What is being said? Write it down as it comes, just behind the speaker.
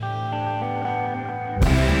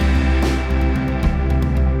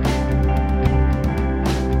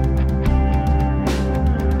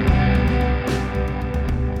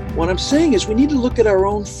I'm saying is we need to look at our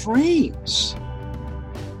own frames.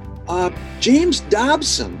 James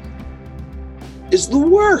Dobson is the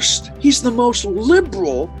worst. He's the most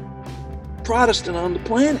liberal Protestant on the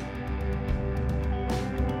planet.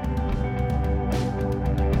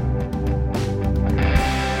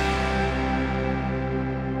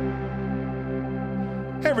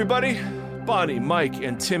 Hey everybody, Bonnie, Mike,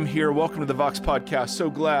 and Tim here. Welcome to the Vox Podcast. So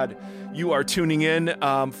glad you are tuning in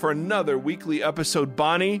for another weekly episode.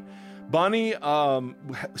 Bonnie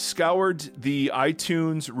scoured the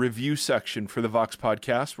iTunes review section for the Vox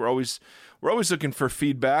Podcast. We're always looking for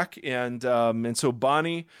feedback, and so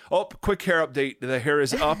Bonnie. Oh, quick hair update: the hair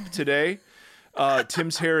is up today.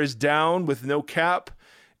 Tim's hair is down with no cap,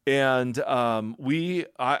 and I'm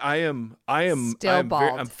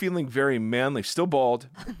feeling very manly. Still bald,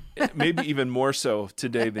 maybe even more so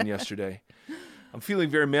today than yesterday. I'm feeling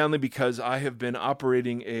very manly because I have been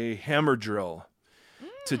operating a hammer drill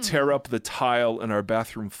to tear up the tile in our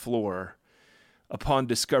bathroom floor upon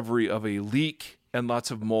discovery of a leak and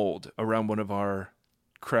lots of mold around one of our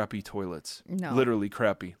crappy toilets. No. Literally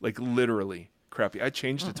crappy. Like literally crappy. I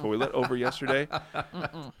changed the toilet over yesterday.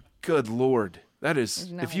 Good Lord. That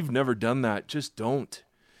is, if you've never done that, just don't.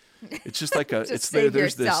 It's just like a, Just save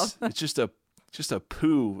yourself. it's just a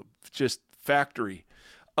poo, just factory.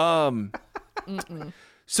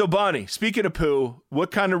 So Bonnie, speaking of poo, what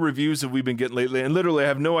kind of reviews have we been getting lately? And literally, I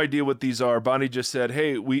have no idea what these are. Bonnie just said,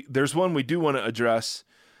 "Hey, there's one we do want to address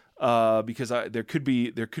because there could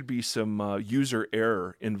be some user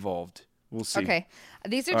error involved. We'll see." Okay,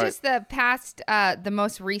 these are just the past, the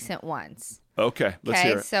most recent ones. Okay, let's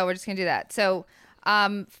hear it. So we're just gonna do that. So,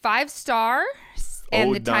 5 stars,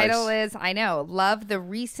 and the title is, I know, love the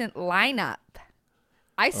recent lineup.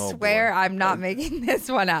 I swear I'm not making this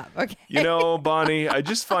one up. Okay. You know, Bonnie, I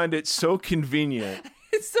just find it so convenient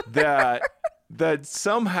that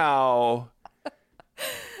somehow.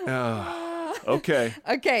 Okay.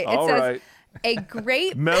 Okay. All says right. A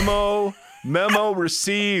great memo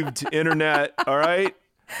received. Internet. All right.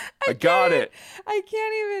 I got it. I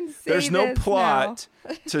can't even say There's no this plot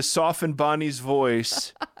to soften Bonnie's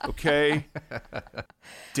voice. Okay.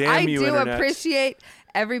 Damn you, Internet. I do appreciate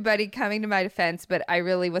everybody coming to my defense, but I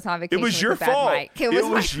really was on vacation. It was your with a bad fault. mic. It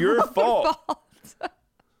was your fault.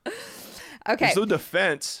 Okay. There's no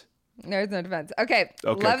defense. There's no defense. Okay.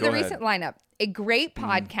 Love the recent lineup. A great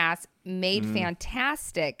podcast made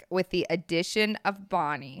fantastic with the addition of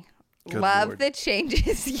Bonnie. Love Lord. the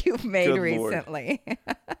changes you've made recently.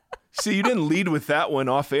 See, you didn't lead with that one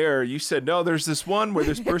off air. You said, no, there's this one where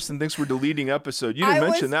this person thinks we're deleting episode. You didn't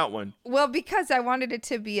mention that one. Well, because I wanted it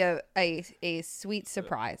to be a sweet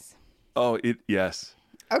surprise. Oh, yes.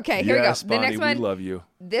 Okay, here yes, we go. Bonnie, The next one. We love you.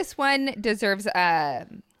 This one deserves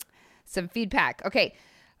some feedback. Okay,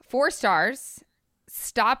 4 stars.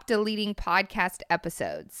 Stop deleting podcast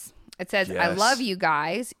episodes. It says, yes. I love you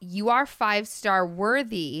guys. You are 5-star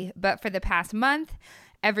worthy, but for the past month,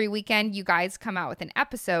 every weekend you guys come out with an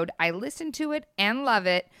episode. I listen to it and love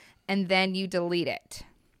it, and then you delete it.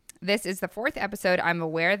 This is the 4th episode I'm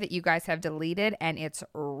aware that you guys have deleted, and it's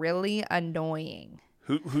really annoying.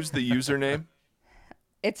 Who's the username?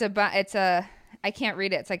 It's a I can't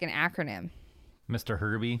read it. It's like an acronym. Mr.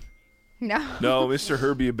 Herbie. No, Mr.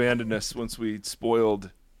 Herbie abandoned us once we spoiled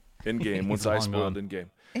Endgame. Once I spoiled Endgame.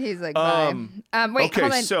 He's like, bye. Wait, okay,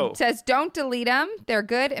 hold on. so It says, don't delete them. They're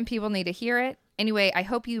good, and people need to hear it. Anyway, I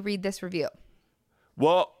hope you read this review.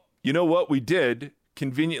 Well, you know what we did?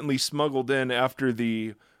 Conveniently smuggled in after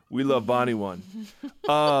the We Love Bonnie one.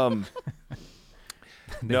 They've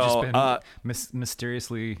just been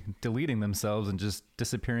mysteriously deleting themselves and just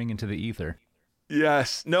disappearing into the ether.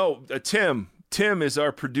 Yes. No, Tim. Tim is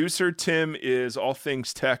our producer. Tim is all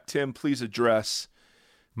things tech. Tim, please address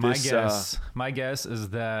My this. My guess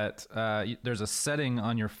is that there's a setting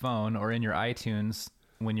on your phone or in your iTunes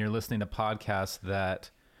when you're listening to podcasts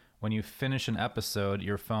that when you finish an episode,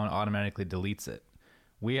 your phone automatically deletes it.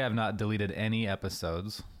 We have not deleted any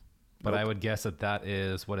episodes, but I would guess that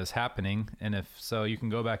is what is happening. And if so, you can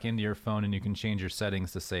go back into your phone and you can change your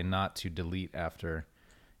settings to say not to delete after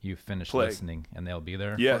you finish listening, and they'll be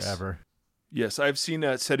there forever. Yes, I've seen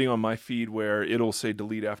that setting on my feed where it'll say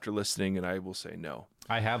delete after listening, and I will say no.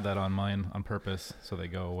 I have that on mine on purpose, so they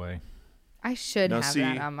go away. I should have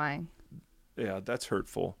that on mine. Yeah, that's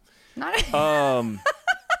hurtful. Not.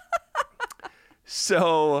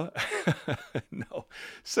 So, no.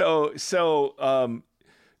 So,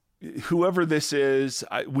 whoever this is,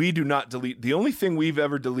 we do not delete. The only thing we've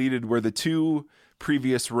ever deleted were the 2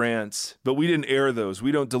 previous rants, but we didn't air those.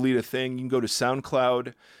 We don't delete a thing. You can go to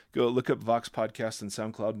SoundCloud, go look up Vox Podcast and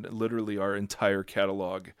SoundCloud, and literally our entire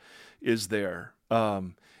catalog is there.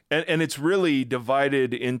 And it's really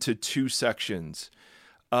divided into two sections.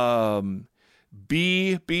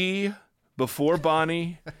 B before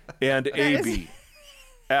Bonnie and AB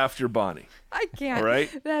after Bonnie. I can't. All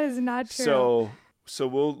right? That is not true. So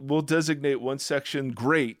we'll designate one section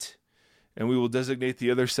great, and we will designate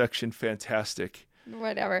the other section fantastic.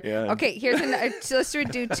 Whatever. Yeah. Okay, let's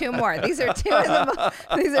do two more. These are two of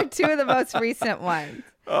the most recent ones.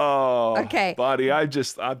 Oh, okay. Bonnie, I'm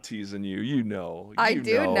teasing you. You know. I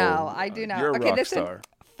do know. You're a okay, rock star.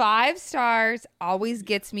 5 stars always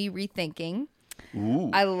gets me rethinking.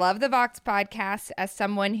 Ooh. I love the Vox podcast as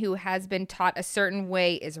someone who has been taught a certain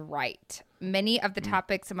way is right. Many of the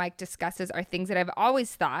topics Mike discusses are things that I've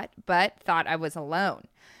always thought, but thought I was alone.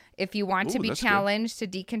 If you want to be challenged to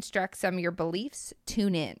deconstruct some of your beliefs,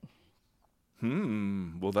 tune in.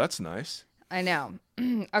 Well, that's nice. I know.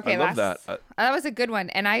 Okay, I love that. That was a good one,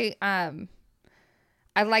 and I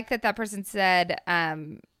like that person said,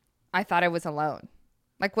 "I thought I was alone."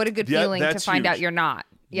 Like, what a good feeling to find out you're not.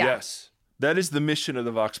 Yeah. Yes, that is the mission of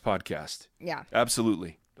the Vox podcast. Yeah,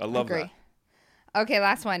 absolutely. I love that. Okay,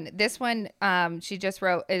 last one. This one, she just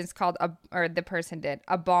wrote. It's called the person did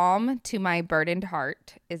 "A Balm to My Burdened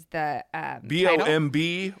Heart" is the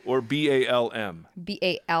BOMB or BALM.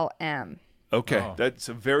 BALM. Okay, that's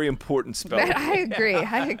a very important spelling. I agree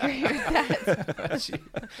with that.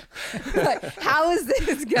 Like, how is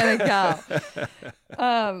this gonna go?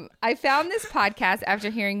 I found this podcast after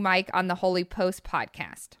hearing Mike on the Holy Post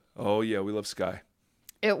podcast. Oh yeah, we love Sky.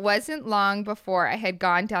 It wasn't long before I had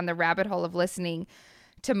gone down the rabbit hole of listening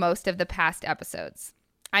to most of the past episodes.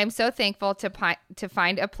 I'm so thankful to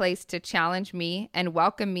find a place to challenge me and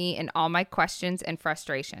welcome me in all my questions and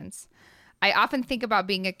frustrations. I often think about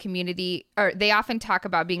being a community, or they often talk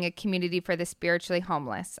about being a community for the spiritually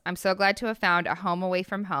homeless. I'm so glad to have found a home away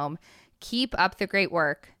from home. Keep up the great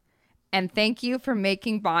work. And thank you for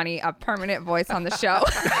making Bonnie a permanent voice on the show.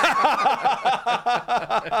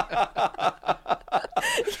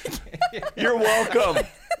 You're welcome.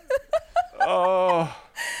 Oh.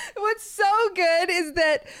 What's so good is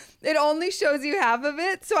that it only shows you half of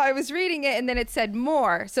it. So I was reading it and then it said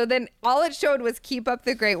more. So then all it showed was keep up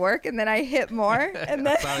the great work. And then I hit more. And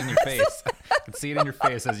then I saw it in your face. I could see it in your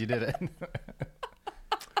face as you did it.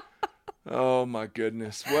 Oh my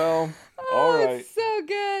goodness. Well, all right. It's so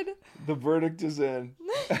good. The verdict is in.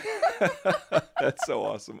 That's so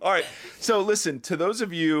awesome. All right. So listen, to those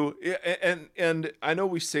of you, and I know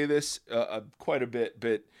we say this quite a bit,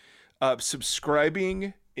 but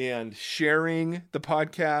subscribing and sharing the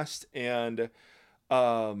podcast and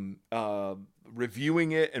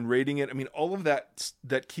reviewing it and rating it. I mean, all of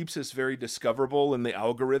that keeps us very discoverable in the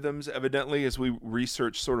algorithms, evidently, as we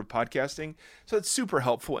research sort of podcasting. So it's super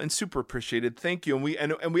helpful and super appreciated. Thank you.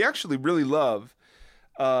 And we actually really love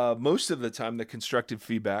most of the time the constructive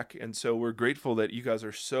feedback. And so we're grateful that you guys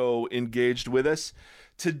are so engaged with us.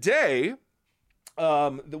 Today,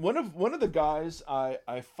 one of the guys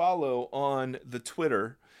I follow on the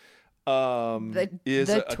Twitter is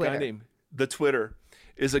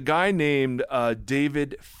a guy named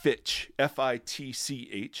David Fitch,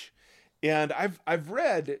 Fitch. And I've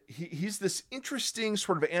read he's this interesting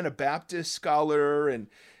sort of Anabaptist scholar and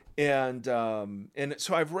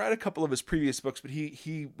so I've read a couple of his previous books, but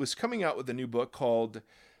he was coming out with a new book called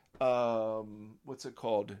what's it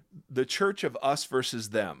called? The Church of Us versus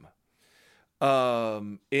Them.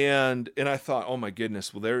 And I thought, oh my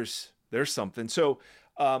goodness, well there's something. So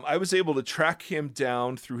I was able to track him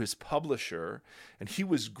down through his publisher, and he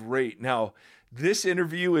was great. Now, this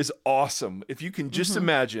interview is awesome. If you can just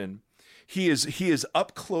imagine, he is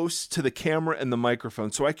up close to the camera and the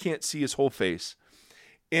microphone, so I can't see his whole face.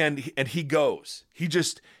 And he goes.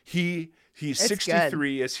 He's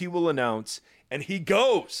 63, good. As he will announce, and he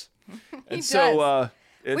goes. And so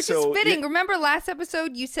which is fitting. Remember last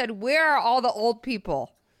episode you said, "Where are all the old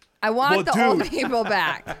people? I want old people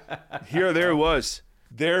back."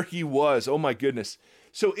 There he was. Oh my goodness.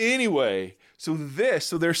 So anyway, so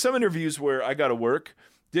there's some interviews where I got to work.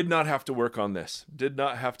 Did not have to work on this. Did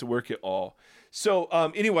not have to work at all. So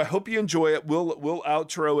anyway, I hope you enjoy it. We'll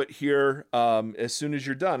outro it here as soon as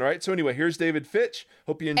you're done. All right. So anyway, here's David Fitch.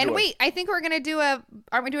 Hope you enjoy. And wait, I think we're gonna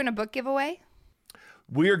aren't we doing a book giveaway?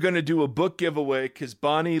 We are going to do a book giveaway because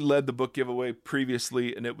Bonnie led the book giveaway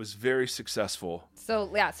previously, and it was very successful. So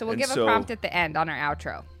we'll give a prompt at the end on our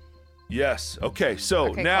outro. Yes. Okay. So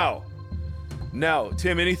now,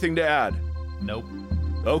 Tim, anything to add? Nope.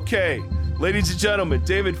 Okay. Ladies and gentlemen,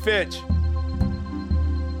 David Fitch.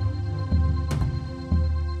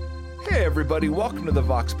 Hey, everybody. Welcome to the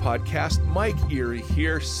Vox Podcast. Mike Erie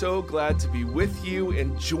here. So glad to be with you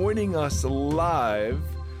and joining us live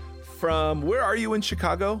from, where are you in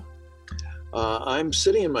Chicago? I'm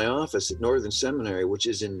sitting in my office at Northern Seminary, which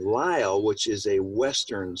is in Lisle, which is a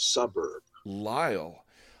western suburb. Lisle,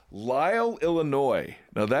 Illinois.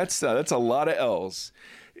 Now that's a lot of L's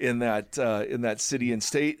in that city and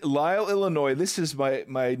state. Lisle, Illinois. This is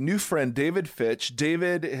my new friend David Fitch.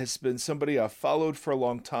 David has been somebody I've followed for a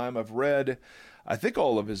long time. I've read, I think,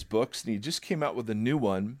 all of his books, and he just came out with a new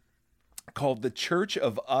one called The Church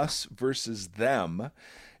of Us versus Them.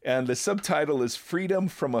 And the subtitle is Freedom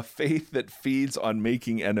from a Faith That Feeds on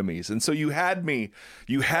Making Enemies. And so you had me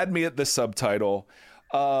at the subtitle.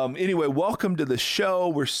 Anyway, welcome to the show.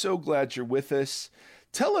 We're so glad you're with us.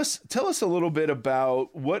 Tell us a little bit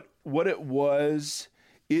about what it was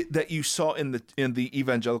that you saw in the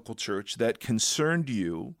evangelical church that concerned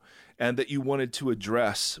you and that you wanted to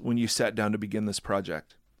address when you sat down to begin this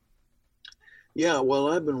project. Yeah,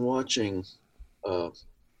 well, I've been watching the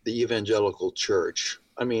evangelical church.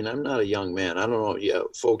 I mean, I'm not a young man. I don't know. Yeah,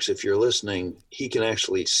 folks, if you're listening, he can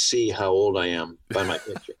actually see how old I am by my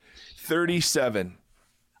picture. 37.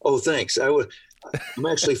 Oh, thanks. I'm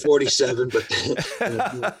actually 47, but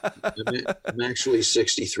I'm actually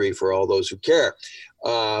 63 for all those who care.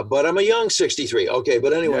 But I'm a young 63. Okay,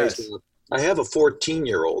 but anyways, yes. I have a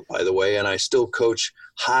 14-year-old, by the way, and I still coach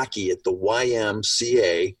hockey at the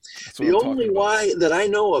YMCA. The only Y that I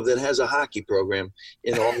know of that has a hockey program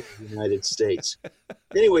in all the United States.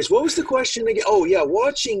 Anyways, what was the question again? Oh, yeah,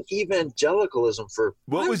 watching evangelicalism for...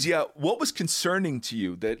 What was concerning to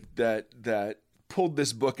you that pulled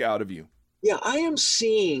this book out of you? Yeah, I am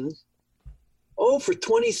seeing, for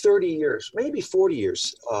 20, 30 years, maybe 40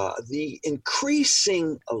 years, the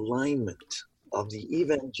increasing alignment of the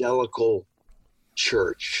evangelical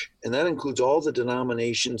church, and that includes all the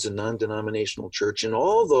denominations and non-denominational church, and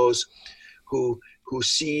all those who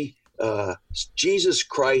see Jesus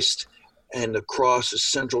Christ and the cross as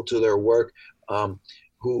central to their work,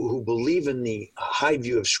 who believe in the high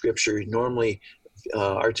view of Scripture, normally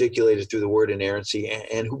articulated through the word inerrancy,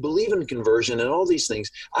 and who believe in conversion and all these things.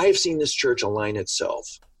 I have seen this church align itself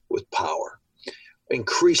with power,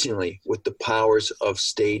 increasingly with the powers of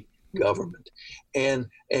state government, and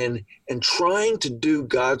trying to do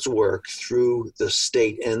God's work through the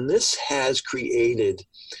state. And this has created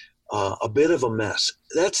a bit of a mess.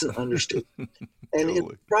 That's an understatement. And in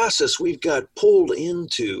the process, we've got pulled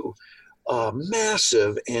into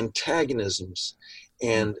massive antagonisms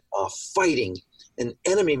and fighting and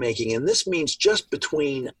enemy making. And this means just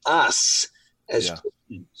between us as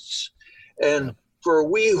Christians. And for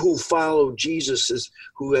we who follow Jesus,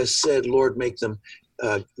 who has said, Lord, make them,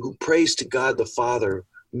 who prays to God the Father,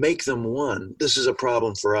 make them one. This is a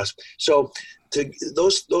problem for us. So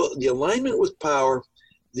the alignment with power,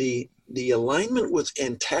 the alignment with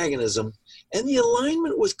antagonism, and the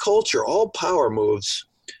alignment with culture, all power moves,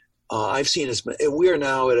 I've seen as we are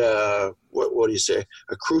now at a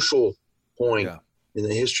crucial point in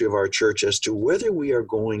the history of our church as to whether we are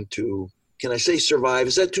going to, can I say survive?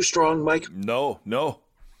 Is that too strong, Mike? No.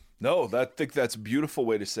 I think that's a beautiful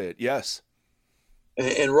way to say it. Yes.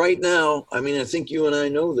 And right now, I mean, I think you and I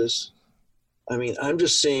know this. I mean, I'm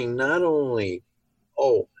just saying not only,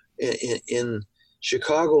 in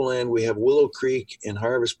Chicagoland, we have Willow Creek and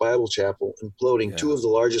Harvest Bible Chapel imploding, two of the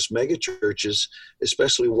largest megachurches,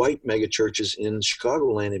 especially white megachurches in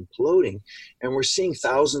Chicagoland, imploding. And we're seeing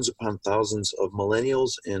thousands upon thousands of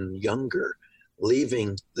millennials and younger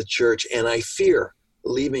leaving the church. And I fear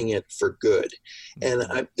leaving it for good.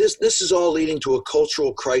 And this is all leading to a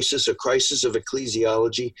cultural crisis, a crisis of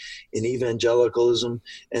ecclesiology in evangelicalism.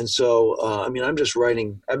 And so, I've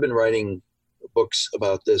been writing books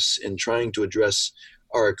about this and trying to address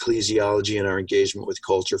our ecclesiology and our engagement with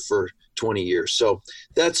culture for 20 years. So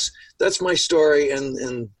that's my story.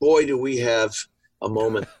 And boy, do we have a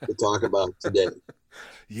moment to talk about today.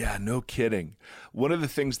 Yeah, no kidding. One of the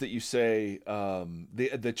things that you say,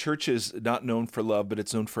 the church is not known for love, but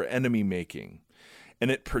it's known for enemy making. And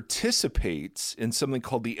it participates in something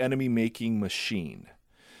called the enemy making machine.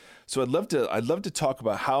 So I'd love to talk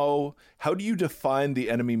about how do you define the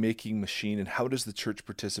enemy making machine, and how does the church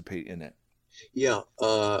participate in it? Yeah.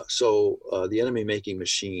 So the enemy making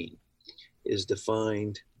machine is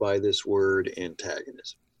defined by this word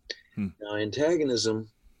antagonism. Now, antagonism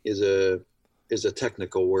is a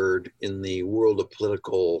technical word in the world of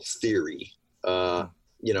political theory. From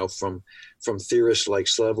theorists like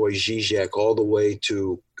Slavoj Žižek all the way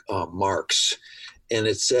to Marx, and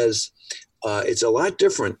it says it's a lot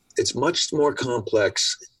different. It's much more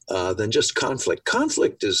complex than just conflict.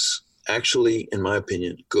 Conflict is actually, in my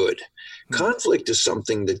opinion, good. Conflict is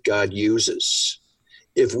something that God uses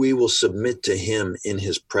if we will submit to him in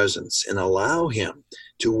his presence and allow him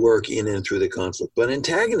to work in and through the conflict. But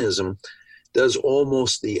antagonism does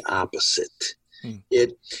almost the opposite.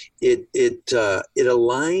 It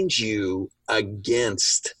aligns you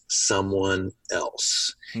against someone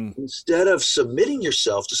else. Instead of submitting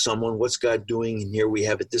yourself to someone, what's God doing? And here we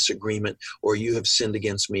have a disagreement, or you have sinned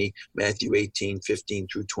against me, Matthew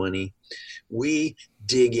 18:15-20. We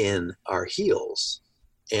dig in our heels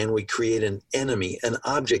and we create an enemy, an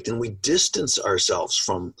object, and we distance ourselves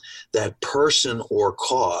from that person or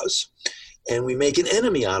cause. And we make an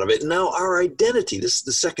enemy out of it. Now our identity, this is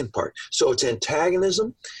the second part. So it's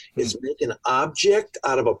antagonism. It's making an object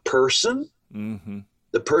out of a person. Mm-hmm.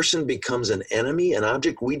 The person becomes an enemy, an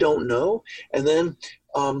object we don't know. And then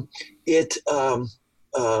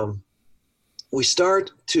we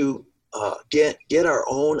start to get our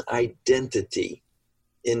own identity,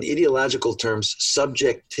 in ideological terms,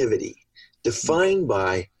 subjectivity, defined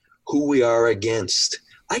by who we are against.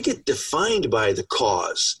 I get defined by the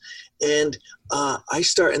cause. And I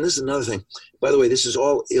start, and this is another thing, by the way, this is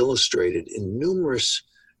all illustrated in numerous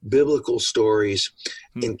biblical stories,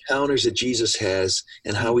 encounters that Jesus has,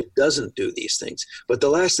 and how he doesn't do these things. But the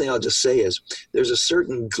last thing I'll just say is there's a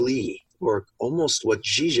certain glee, or almost what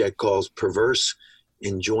Zizek calls perverse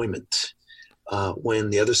enjoyment, when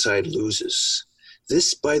the other side loses.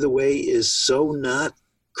 This, by the way, is so not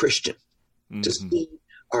Christian, to see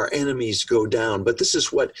our enemies go down. But this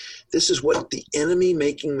is what the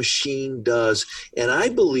enemy-making machine does. And I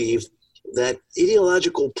believe that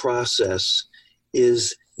ideological process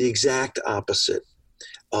is the exact opposite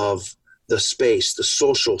of the space, the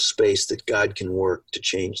social space that God can work to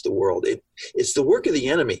change the world. It's the work of the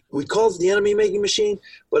enemy. We call it the enemy-making machine,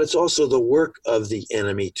 but it's also the work of the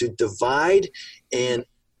enemy to divide and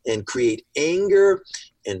create anger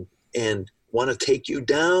and want to take you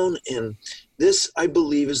down. And this, I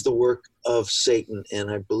believe, is the work of Satan, and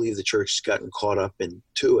I believe the church has gotten caught up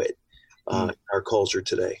into it in our culture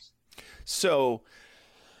today. So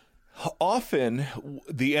often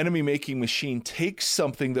the enemy-making machine takes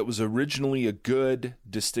something that was originally a good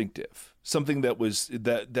distinctive, something that was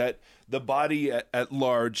that the body at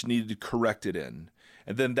large needed to correct it in,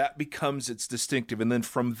 and then that becomes its distinctive. And then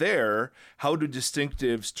from there, how do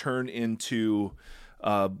distinctives turn into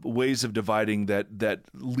ways of dividing that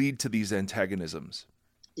lead to these antagonisms?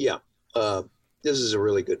 Yeah, this is a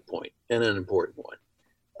really good point and an important one.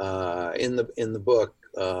 In the book,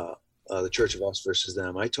 The Church of Us versus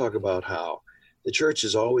Them, I talk about how the church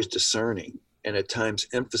is always discerning and at times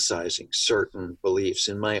emphasizing certain beliefs.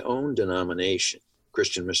 In my own denomination,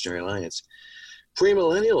 Christian Missionary Alliance,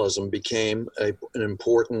 premillennialism became an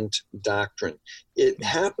important doctrine. It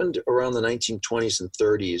happened around the 1920s and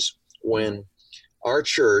 30s when our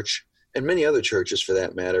church, and many other churches for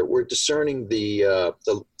that matter, were discerning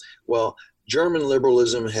German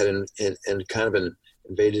liberalism had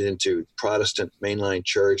invaded into Protestant mainline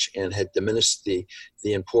church and had diminished the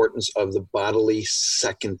importance of the bodily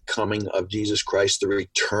second coming of Jesus Christ, the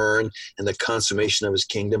return and the consummation of his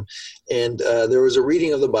kingdom. And there was a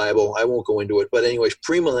reading of the Bible. I won't go into it, but anyways,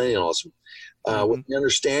 premillennialism, with the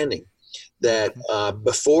understanding that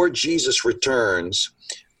before Jesus returns,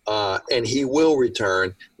 and he will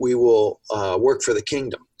return, we will work for the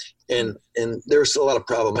kingdom. And there's a lot of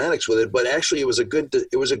problematics with it, but actually it was a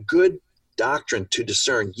good doctrine to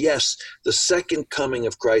discern. Yes, the second coming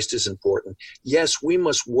of Christ is important. Yes, we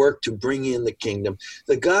must work to bring in the kingdom.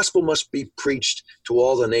 The gospel must be preached to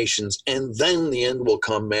all the nations, and then the end will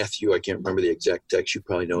come. Matthew, I can't remember the exact text. You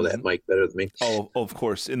probably know that, Mike, better than me. Oh, of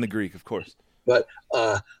course, in the Greek, of course. But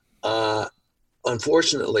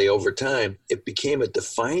unfortunately, over time, it became a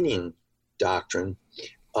defining doctrine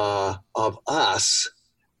of us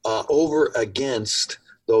over against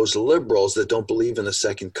those liberals that don't believe in the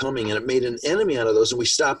second coming, and it made an enemy out of those, and we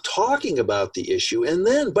stopped talking about the issue. And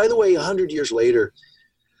then, by the way, 100 years later,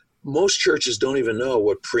 most churches don't even know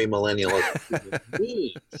what premillennialism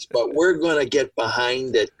means, but we're going to get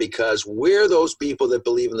behind it because we're those people that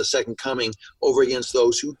believe in the second coming over against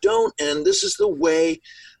those who don't. And this is the way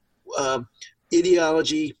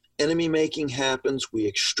ideology, enemy making happens. We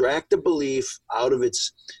extract a belief out of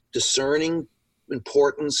its discerning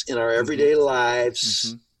importance in our everyday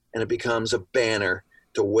lives, and it becomes a banner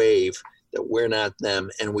to wave that we're not them,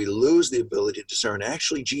 and we lose the ability to discern.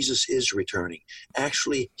 Actually, Jesus is returning.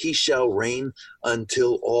 Actually, he shall reign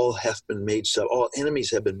until all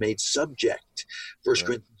enemies have been made subject. 1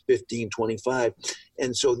 Corinthians 15:25.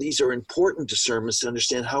 And so these are important discernments to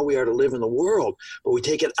understand how we are to live in the world, but we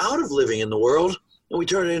take it out of living in the world and we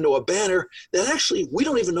turn it into a banner that actually we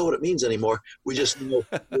don't even know what it means anymore. We just know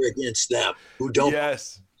we're against them who don't.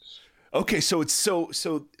 Yes. Okay, so it's so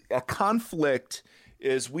a conflict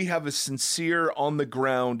is we have a sincere,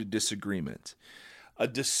 on-the-ground disagreement. A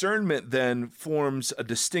discernment then forms a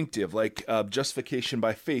distinctive, like justification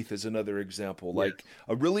by faith is another example, like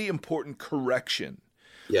a really important correction.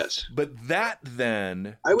 Yes. But that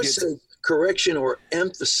then I would say correction or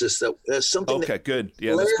emphasis, that's something that good.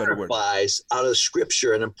 Yeah, that's a better word. Clarifies out of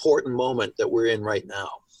Scripture an important moment that we're in right now.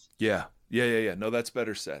 Yeah. No, that's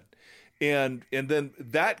better said. And then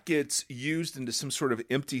that gets used into some sort of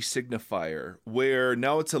empty signifier where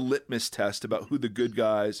now it's a litmus test about who the good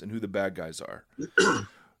guys and who the bad guys are.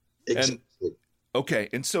 Exactly.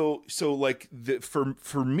 And so like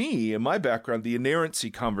for me in my background, the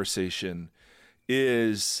inerrancy conversation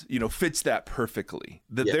is, fits that perfectly.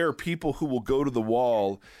 That there are people who will go to the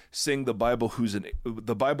wall saying the Bible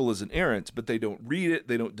is inerrant, but they don't read it,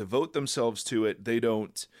 they don't devote themselves to it, they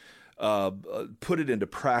don't put it into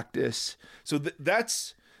practice. So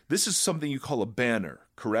this is something you call a banner,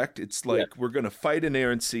 correct? It's like we're going to fight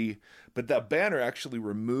inerrancy, but that banner actually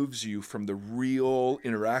removes you from the real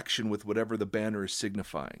interaction with whatever the banner is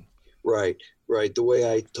signifying. Right. The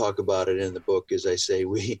way I talk about it in the book is I say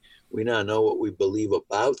we now know what we believe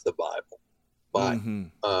about the Bible, but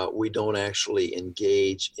we don't actually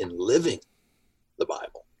engage in living the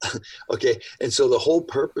Bible. Okay. And so the whole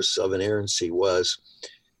purpose of inerrancy was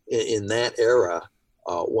in that era,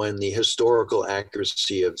 when the historical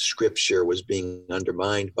accuracy of Scripture was being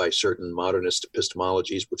undermined by certain modernist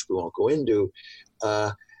epistemologies, which we won't go into,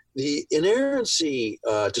 the inerrancy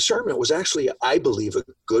discernment was actually, I believe, a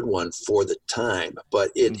good one for the time,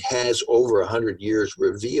 but it has over 100 years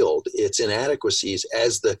revealed its inadequacies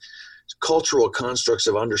as the cultural constructs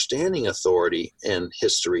of understanding authority and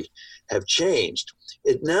history have changed.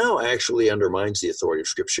 It now actually undermines the authority of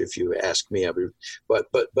Scripture, if you ask me. But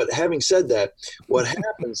having said that, what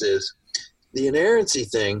happens is the inerrancy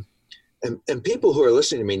thing, and people who are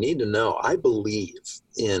listening to me need to know, I believe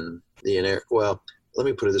in the well, let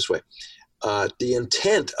me put it this way. The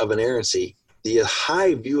intent of inerrancy, the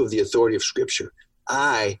high view of the authority of Scripture,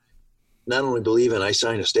 I not only believe in, I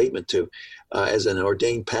sign a statement to as an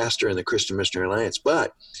ordained pastor in the Christian Missionary Alliance,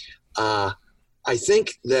 but I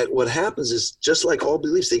think that what happens is, just like all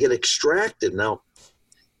beliefs, they get extracted. Now,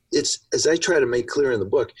 it's, as I try to make clear in the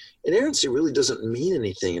book, inerrancy really doesn't mean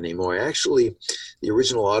anything anymore. Actually, the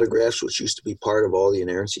original autographs, which used to be part of all the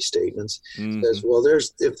inerrancy statements, says, well,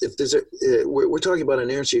 we're talking about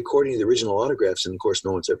inerrancy according to the original autographs, and of course,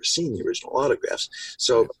 no one's ever seen the original autographs.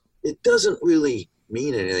 So it doesn't really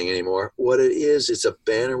mean anything anymore. What it is, it's a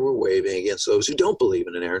banner we're waving against those who don't believe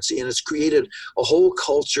in inerrancy, and it's created a whole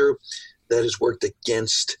culture that has worked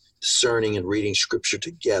against discerning and reading Scripture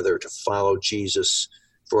together to follow Jesus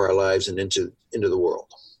for our lives and into the world.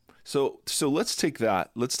 So let's take that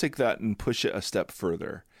and push it a step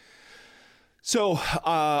further. So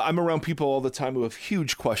I'm around people all the time who have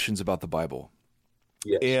huge questions about the Bible.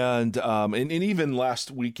 Yes. And even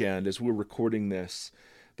last weekend, as we're recording this,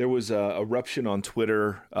 there was a eruption on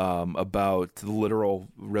Twitter about the literal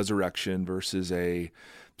resurrection versus a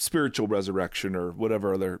spiritual resurrection, or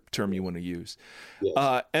whatever other term you want to use.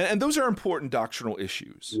 Yes. And those are important doctrinal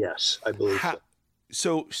issues. Yes, I believe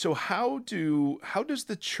so. So how does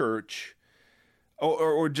the church,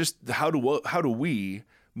 or just how do we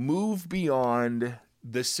move beyond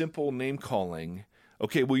the simple name calling?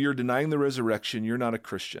 Okay, well, you're denying the resurrection. You're not a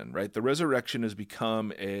Christian, right? The resurrection has become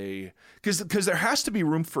because there has to be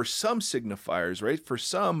room for some signifiers, right? For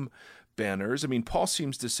some banners. I mean, Paul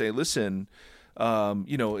seems to say, listen,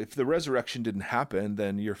 if the resurrection didn't happen,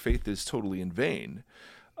 then your faith is totally in vain.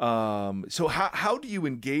 So how do you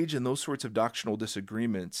engage in those sorts of doctrinal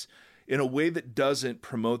disagreements in a way that doesn't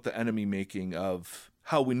promote the enemy making of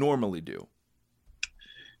how we normally do?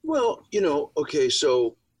 Well, okay,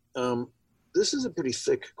 so this is a pretty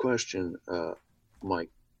thick question, Mike.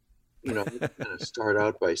 I'm going to start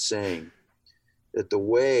out by saying that the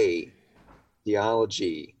way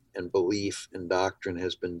theology and belief and doctrine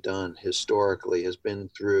has been done historically has been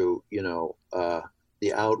through,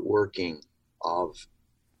 the outworking of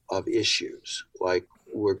issues. Like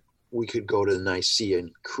we could go to the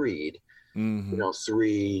Nicene Creed,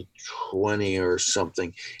 320 or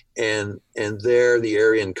something, and there the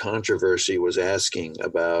Arian controversy was asking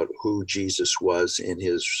about who Jesus was in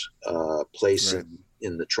his place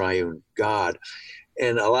in the triune God,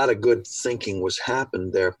 and a lot of good thinking was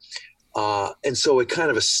happened there. And so it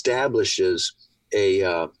kind of establishes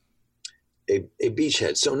a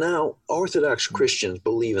beachhead. So now Orthodox Christians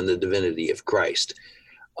believe in the divinity of Christ.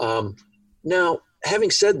 Now,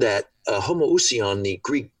 having said that, homoousion, the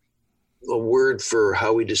Greek word for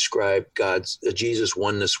how we describe Jesus'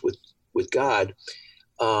 oneness with God,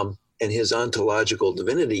 and his ontological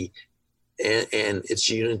divinity, and its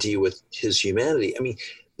unity with his humanity. I mean,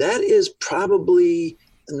 that is probably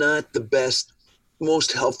not the best,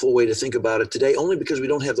 most helpful way to think about it today, only because we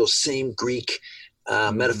don't have those same Greek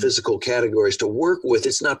metaphysical categories to work with.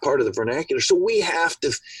 It's not part of the vernacular. So we have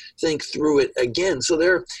to think through it again.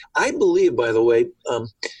 So I believe, by the way,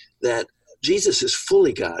 that Jesus is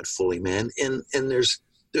fully God, fully man. And there's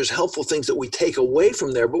helpful things that we take away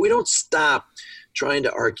from there, but we don't stop trying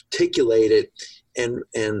to articulate it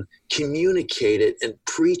and communicate it and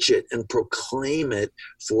preach it and proclaim it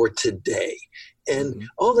for today. And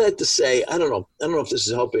all that to say, I don't know if this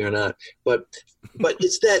is helping or not, but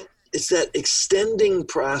it's that extending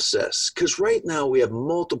process, because right now we have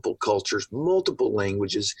multiple cultures, multiple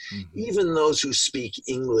languages, even those who speak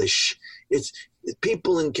English. It's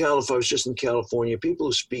people in California. I was just in California. People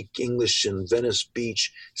who speak English in Venice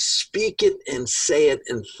Beach speak it and say it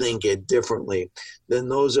and think it differently than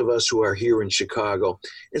those of us who are here in Chicago.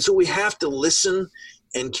 And so we have to listen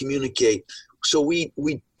and communicate. So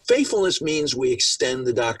faithfulness means we extend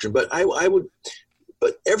the doctrine, but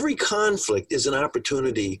but every conflict is an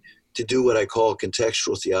opportunity to do what I call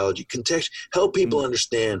contextual theology. Help people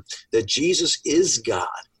understand that Jesus is God,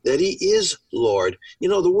 that he is Lord. You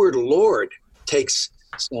know, the word Lord takes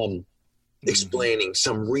some explaining,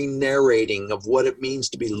 some re-narrating of what it means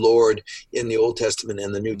to be Lord in the Old Testament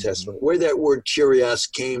and the New Testament, where that word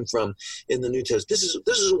kurios came from in the New Testament.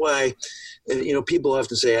 This is why, people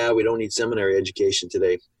often say, we don't need seminary education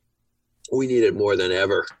today. We need it more than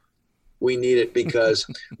ever. We need it because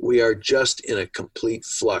we are just in a complete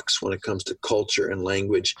flux when it comes to culture and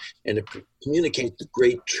language, and to communicate the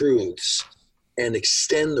great truths and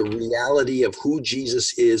extend the reality of who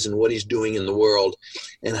Jesus is and what he's doing in the world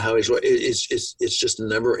and how it's just a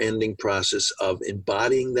never-ending process of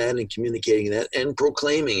embodying that and communicating that and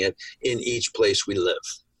proclaiming it in each place we live.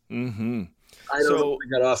 Mm-hmm. I don't know if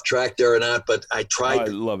we got off track there or not, but I tried. I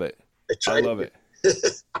love it. I love it.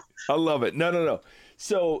 I love it. No.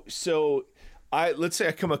 So let's say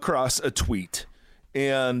I come across a tweet,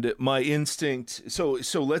 and my instinct.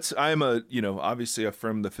 I'm obviously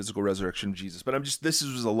affirm the physical resurrection of Jesus, but this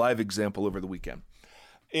was a live example over the weekend.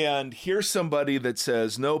 And here's somebody that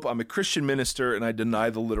says, nope, I'm a Christian minister and I deny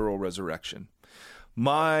the literal resurrection.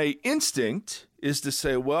 My instinct is to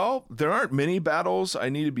say, well, there aren't many battles I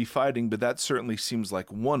need to be fighting, but that certainly seems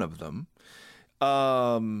like one of them.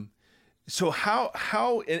 So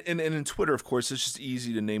how and in Twitter, of course, it's just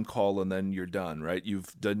easy to name call and then you're done, right?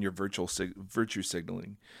 You've done your virtue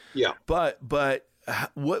signaling. Yeah. But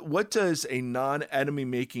what does a non-enemy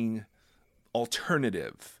making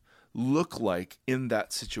alternative look like in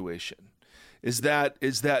that situation? Is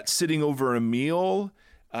that sitting over a meal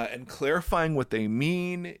and clarifying what they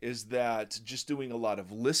mean? Is that just doing a lot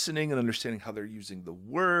of listening and understanding how they're using the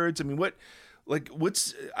words? I mean,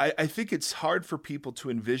 I think it's hard for people to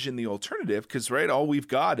envision the alternative because, right, all we've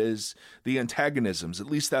got is the antagonisms. At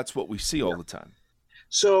least that's what we see all the time.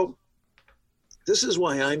 So this is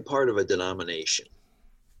why I'm part of a denomination,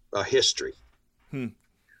 a history.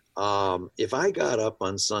 If I got up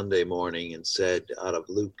on Sunday morning and said out of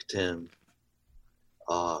Luke 10,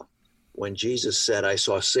 when Jesus said, I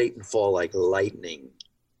saw Satan fall like lightning,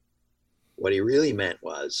 what he really meant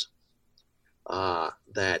was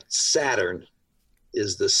that Saturn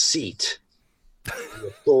is the seat, the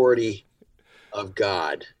authority of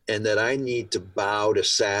God, and that I need to bow to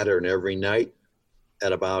Saturn every night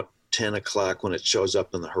at about 10 o'clock when it shows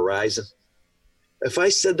up on the horizon. If I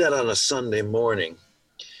said that on a Sunday morning,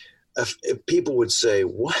 if people would say,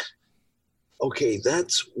 what? Okay,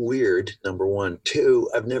 that's weird, number one. Two,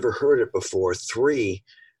 I've never heard it before. Three,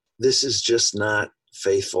 this is just not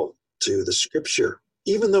faithful to the scripture.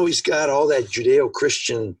 Even though he's got all that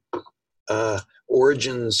Judeo-Christian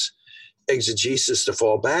origins exegesis to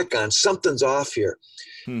fall back on, something's off here.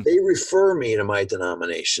 They refer me to my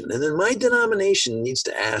denomination. And then my denomination needs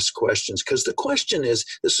to ask questions, because the question is,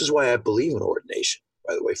 this is why I believe in ordination,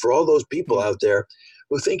 by the way, for all those people out there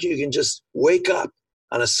who think you can just wake up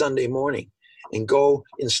on a Sunday morning and go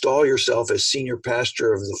install yourself as senior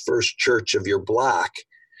pastor of the first church of your block.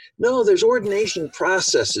 No, there's ordination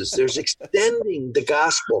processes. There's extending the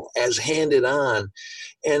gospel as handed on.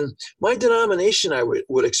 And my denomination, I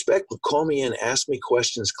would expect, would call me in, ask me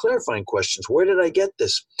questions, clarifying questions. Where did I get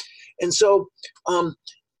this? And so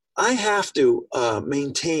I have to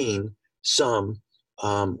maintain some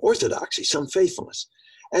orthodoxy, some faithfulness.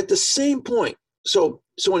 At the same point, so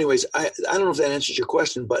anyways, I don't know if that answers your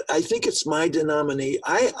question, but I think it's my denomination.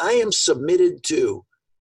 I am submitted to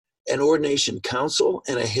an ordination council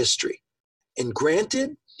and a history. And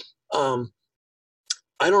granted, I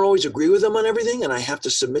don't always agree with them on everything, and I have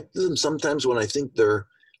to submit to them sometimes when I think they're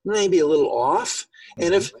maybe a little off.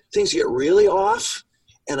 And if things get really off,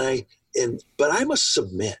 but I must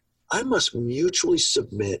submit. I must mutually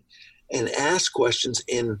submit and ask questions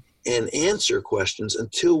and answer questions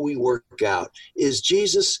until we work out.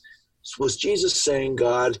 Was Jesus saying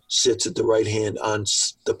God sits at the right hand on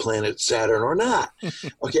the planet Saturn or not?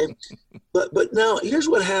 Okay. But now here's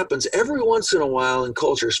what happens every once in a while in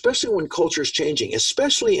culture, especially when culture is changing,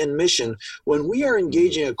 especially in mission, when we are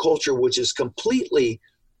engaging a culture which is completely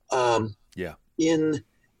in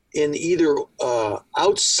either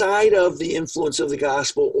outside of the influence of the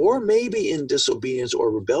gospel, or maybe in disobedience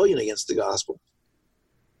or rebellion against the gospel.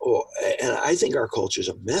 And I think our culture is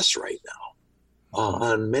a mess right now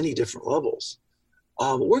on many different levels.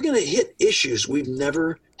 We're going to hit issues we've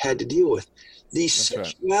never had to deal with. The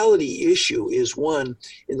sexuality issue is one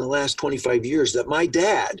in the last 25 years that my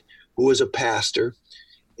dad, who was a pastor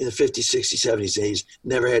in the 50s, 60s, 70s, 80s,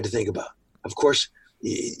 never had to think about. Of course,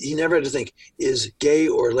 he never had to think, is gay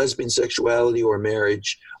or lesbian sexuality or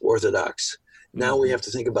marriage orthodox? Now we have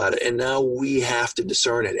to think about it, and now we have to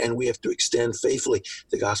discern it, and we have to extend faithfully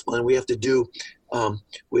the gospel, and we have to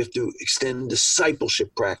extend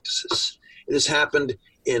discipleship practices. It has happened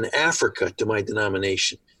in Africa to my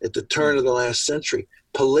denomination at the turn of the last century.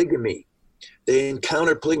 Polygamy, they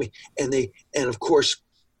encountered polygamy, and of course,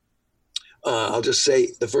 I'll just say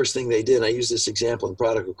the first thing they did, and I use this example in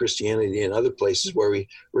Prodigal Christianity and other places where we've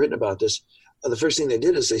written about this. The first thing they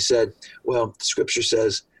did is they said, well, Scripture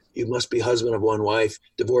says you must be husband of one wife,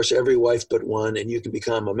 divorce every wife but one, and you can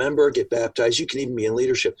become a member, get baptized. You can even be in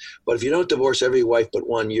leadership. But if you don't divorce every wife but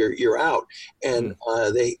one, you're out. And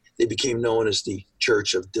they became known as the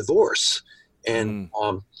Church of Divorce. And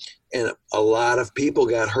a lot of people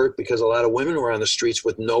got hurt because a lot of women were on the streets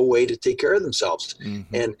with no way to take care of themselves.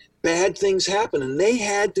 And bad things happened, and they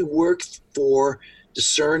had to work for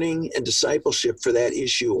discerning and discipleship for that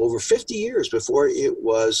issue over 50 years before it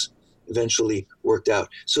was eventually worked out.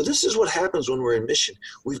 So this is what happens when we're in mission.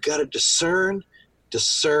 We've got to discern.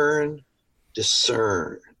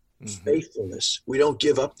 Faithfulness. We don't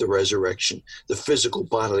give up the resurrection, the physical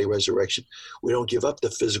bodily resurrection. We don't give up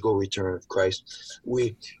the physical return of Christ.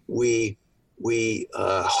 We hang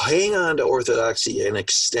on to orthodoxy and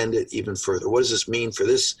extend it even further. What does this mean for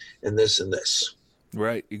this and this and this?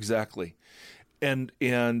 Right, exactly. And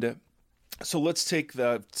so let's take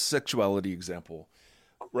the sexuality example.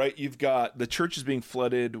 Right, you've got the church is being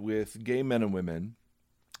flooded with gay men and women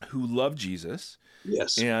who love Jesus.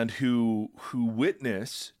 Yes. And who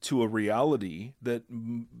witness to a reality that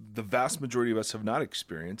the vast majority of us have not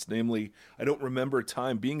experienced. Namely, I don't remember a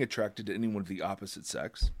time being attracted to anyone of the opposite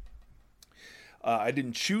sex. I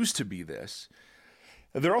didn't choose to be this.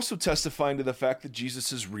 And they're also testifying to the fact that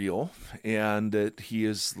Jesus is real and that he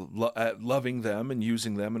is loving them and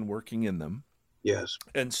using them and working in them. Yes.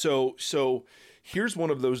 And so here's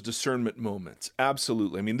one of those discernment moments.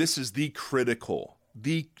 Absolutely. I mean, this is the critical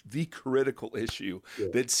issue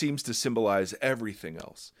that seems to symbolize everything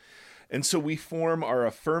else. And so we form our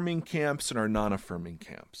affirming camps and our non-affirming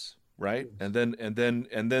camps, right? And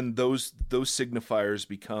then those signifiers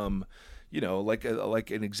become,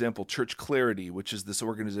 like an example, Church Clarity, which is this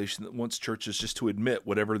organization that wants churches just to admit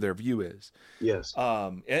whatever their view is. Yes.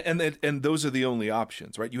 And those are the only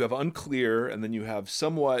options, right? You have unclear, and then you have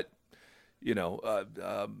somewhat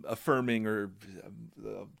affirming or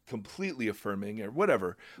completely affirming or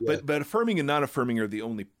whatever. Yeah. But affirming and non-affirming are the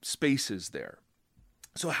only spaces there.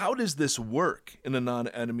 So how does this work in a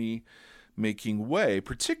non-enemy making way,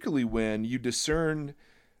 particularly when you discern,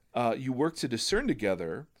 you work to discern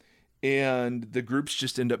together and the groups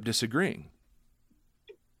just end up disagreeing?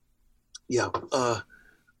 Yeah. All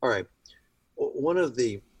right. I'm going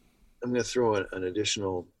to throw an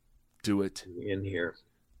additional in here.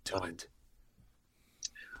 Do it.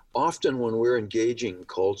 Often when we're engaging in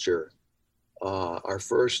culture, our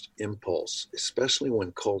first impulse, especially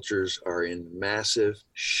when cultures are in massive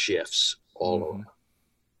shifts all around,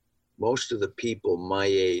 most of the people my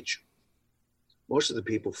age, most of the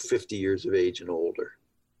people 50 years of age and older,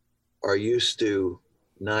 are used to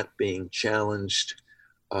not being challenged,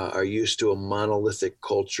 are used to a monolithic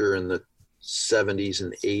culture in the 70s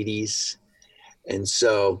and 80s. And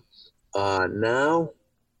so now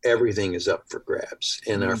everything is up for grabs.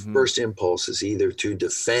 And our first impulse is either to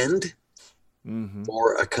defend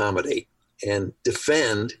or accommodate. And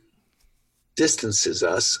defend distances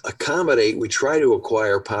us. Accommodate, we try to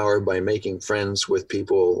acquire power by making friends with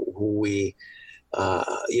people who we,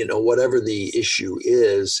 whatever the issue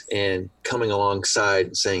is, and coming alongside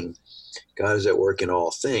and saying, God is at work in all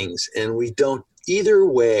things. And we don't, either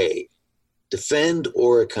way, defend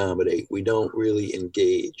or accommodate. We don't really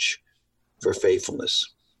engage for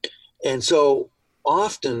faithfulness. And so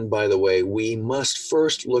often, by the way, we must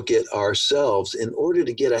first look at ourselves in order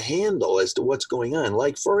to get a handle as to what's going on.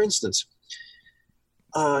 Like, for instance,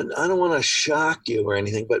 I don't want to shock you or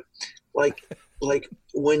anything, but like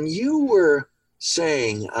when you were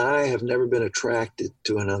saying, I have never been attracted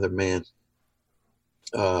to another man,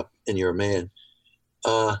 and you're a man,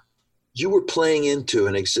 you were playing into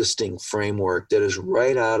an existing framework that is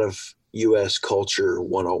right out of U.S. Culture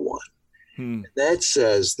 101. That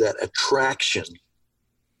says that attraction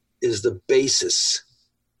is the basis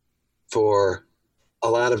for a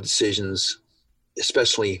lot of decisions,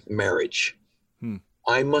 especially marriage.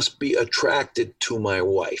 I must be attracted to my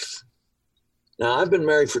wife. Now, I've been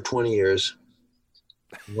married for 20 years.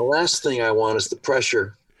 And the last thing I want is the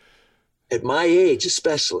pressure, at my age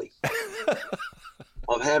especially,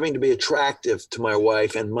 of having to be attractive to my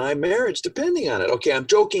wife and my marriage depending on it. Okay, I'm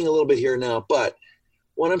joking a little bit here now, but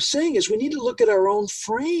what I'm saying is we need to look at our own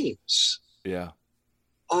frames. Yeah.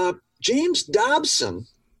 James Dobson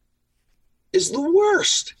is the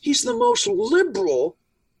worst. He's the most liberal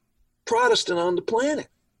Protestant on the planet.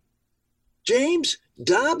 James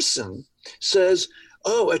Dobson says,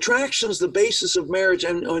 attraction is the basis of marriage,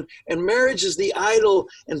 and marriage is the idol,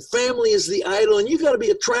 and family is the idol, and you got to be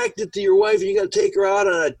attracted to your wife, and you got to take her out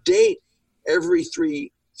on a date every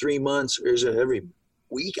three months, or is it every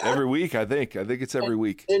week? Every week, I think it's every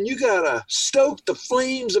week. And you got to stoke the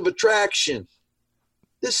flames of attraction.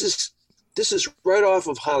 This is right off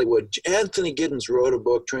of Hollywood. Anthony Giddens wrote a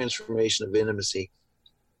book, Transformation of Intimacy,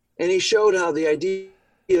 and he showed how the idea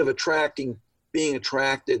of being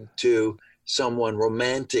attracted to someone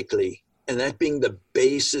romantically, and that being the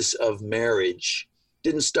basis of marriage,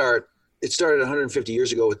 it started 150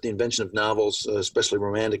 years ago with the invention of novels, especially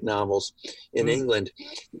romantic novels in England.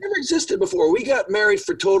 It never existed before. We got married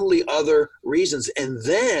for totally other reasons. And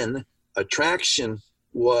then attraction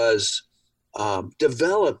was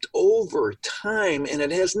developed over time, and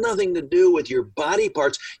it has nothing to do with your body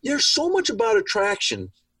parts. There's so much about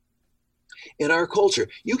attraction in our culture.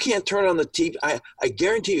 You can't turn on the TV. I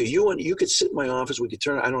guarantee you could sit in my office. We could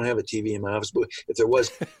I don't have a TV in my office, but if there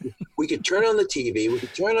was, we could turn on the TV, we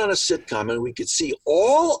could turn on a sitcom, and we could see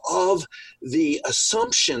all of the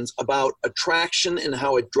assumptions about attraction and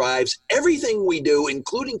how it drives everything we do,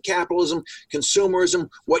 including capitalism, consumerism,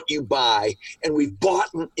 what you buy. And we've bought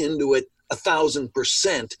into it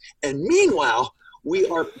 1,000%. And meanwhile, we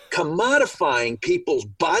are commodifying people's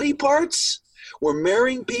body parts. We're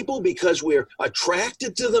marrying people because we're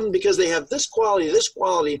attracted to them because they have this quality,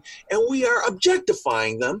 and we are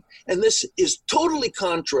objectifying them. And this is totally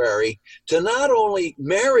contrary to not only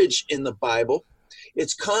marriage in the Bible,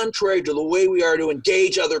 it's contrary to the way we are to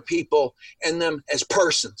engage other people and them as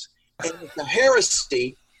persons. And it's a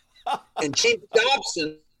heresy, and James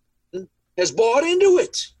Dobson has bought into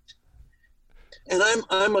it. And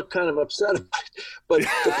I'm a kind of upset about it. But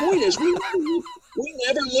the point is, we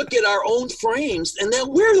never look at our own frames, and then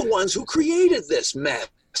we're the ones who created this mess.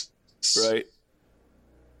 Right.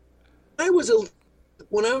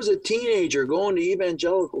 When I was a teenager going to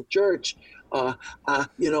evangelical church, the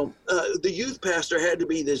youth pastor had to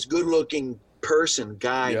be this good-looking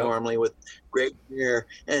guy, normally with great hair,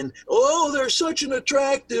 and they're such an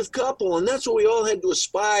attractive couple, and that's what we all had to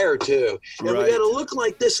aspire to. And we got to look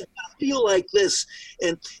like this and feel like this,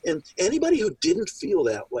 and anybody who didn't feel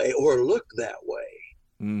that way or look that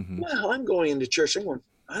way, well, I'm going into church. I'm going,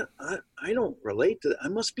 I don't relate to that. I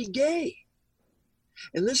must be gay.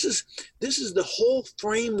 And this is the whole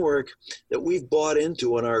framework that we've bought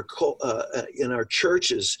into in our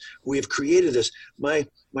churches. We have created this. My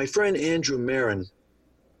friend Andrew Marin,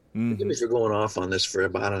 forgive me for going off on this for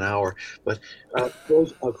about an hour, but I'll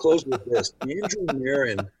close with this. Andrew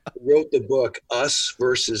Marin wrote the book Us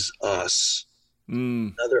Versus Us,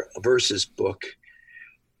 another versus book.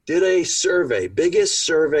 Did a survey, biggest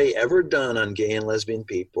survey ever done on gay and lesbian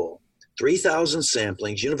people. 3,000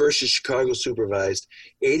 samplings, University of Chicago supervised.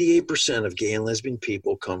 88% of gay and lesbian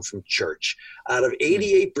people come from church. Out of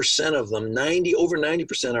 88% of them, over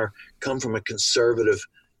 90% come from a conservative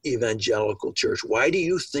evangelical church. Why do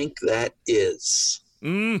you think that is?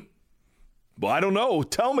 Well, I don't know.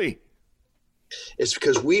 Tell me. It's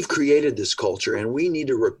because we've created this culture, and we need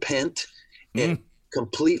to repent and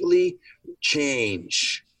completely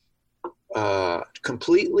change,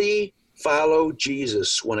 completely follow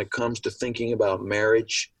Jesus when it comes to thinking about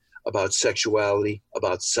marriage, about sexuality,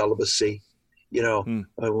 about celibacy.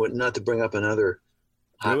 Not to bring up another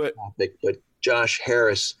hot topic, but Josh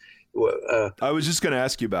Harris. I was just going to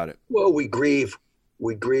ask you about it. Well, we grieve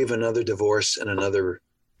another divorce and another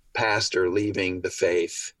pastor leaving the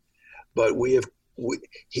faith, but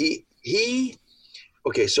he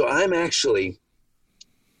Okay, so I actually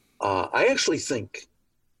think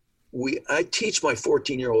I teach my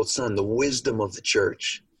 14-year-old son the wisdom of the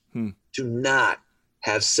church to not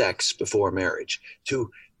have sex before marriage, to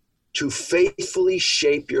faithfully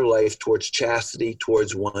shape your life towards chastity,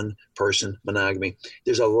 towards one person monogamy.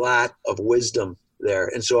 There's a lot of wisdom there.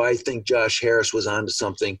 And so I think Josh Harris was onto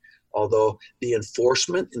something, although the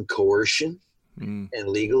enforcement and coercion and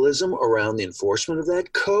legalism around the enforcement of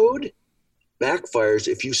that code backfires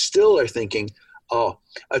if you still are thinking, oh,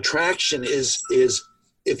 attraction is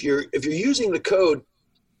if you're using the code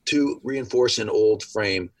to reinforce an old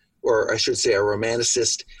frame, or I should say a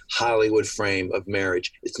romanticist Hollywood frame of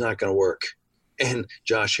marriage, it's not going to work. And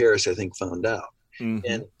Josh Harris, I think, found out.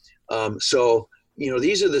 And so,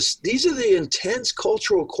 these are the intense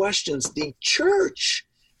cultural questions the church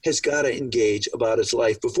has got to engage about its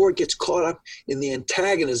life before it gets caught up in the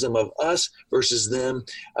antagonism of us versus them,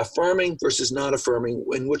 affirming versus not affirming,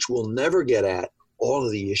 in which we'll never get at all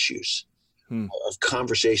of the issues of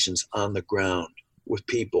conversations on the ground with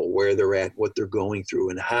people, where they're at, what they're going through,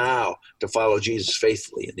 and how to follow Jesus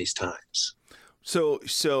faithfully in these times. So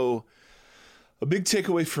a big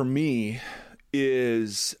takeaway for me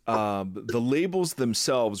is the labels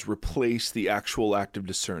themselves replace the actual act of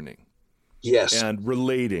discerning. Yes. And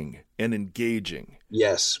relating and engaging.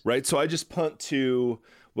 Yes. Right? So I just punt to,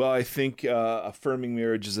 well, I think affirming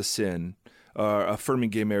marriage is a sin. Affirming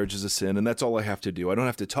gay marriage is a sin, and that's all I have to do. I don't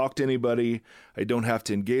have to talk to anybody. I don't have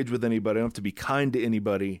to engage with anybody. I don't have to be kind to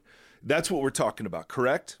anybody. That's what we're talking about,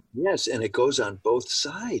 correct? Yes, and it goes on both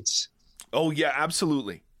sides. Oh, yeah,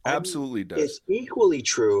 absolutely. Absolutely does. It's equally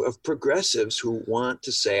true of progressives who want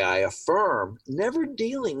to say, I affirm, never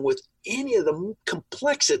dealing with any of the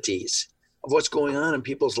complexities of what's going on in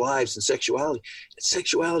people's lives and sexuality. And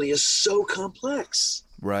sexuality is so complex.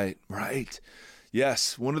 Right.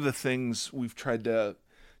 Yes, one of the things we've tried to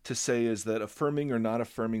say is that affirming or not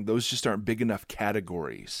affirming, those just aren't big enough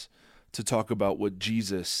categories to talk about what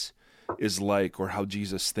Jesus is like or how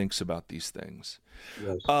Jesus thinks about these things.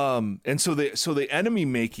 Yes. And so the enemy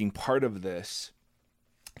making part of this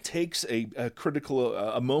takes a critical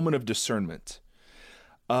a moment of discernment,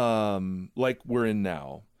 like we're in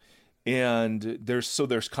now. And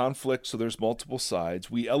there's conflict, so there's multiple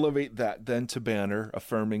sides. We elevate that then to banner,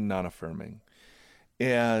 affirming, not affirming.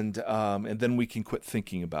 And then we can quit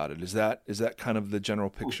thinking about it. Is that kind of the general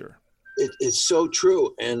picture? It's so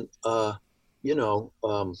true. And, I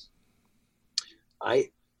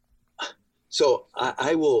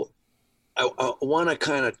want to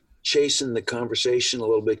kind of chasten the conversation a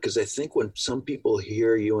little bit, because I think when some people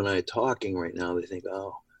hear you and I talking right now, they think,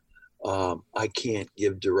 I can't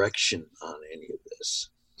give direction on any of this.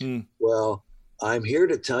 Well, I'm here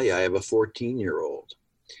to tell you, I have a 14-year-old.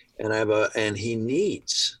 And he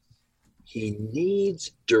needs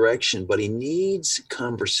direction, but he needs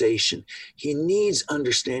conversation. He needs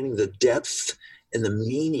understanding the depth and the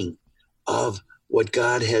meaning of what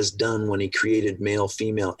God has done when he created male,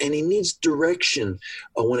 female. And he needs direction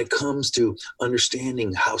when it comes to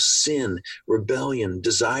understanding how sin, rebellion,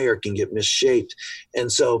 desire can get misshaped.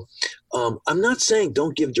 And so I'm not saying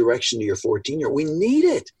don't give direction to your 14-year-old. We need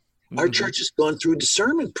it. Our church has gone through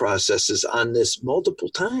discernment processes on this multiple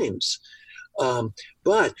times.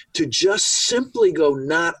 But to just simply go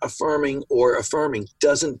not affirming or affirming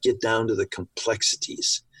doesn't get down to the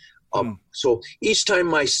complexities. So each time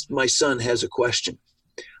my son has a question,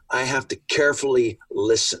 I have to carefully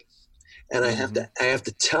listen. And I have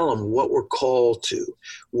to tell him what we're called to,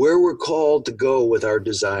 where we're called to go with our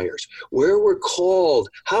desires, where we're called,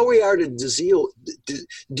 how we are to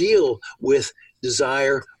deal with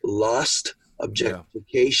desire, lust,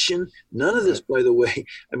 objectification. None of this, by the way.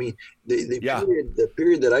 I mean, the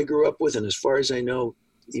period that I grew up with, and as far as I know,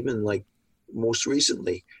 even like most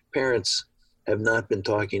recently, parents have not been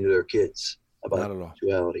talking to their kids about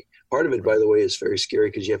sexuality. Part of it, by the way, is very scary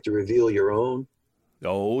because you have to reveal your own.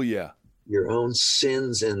 Oh yeah. Your own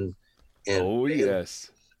sins and. Oh yes.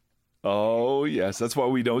 Oh yes. That's why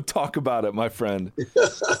we don't talk about it, my friend.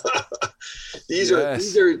 These are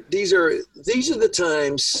the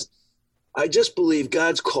times. I just believe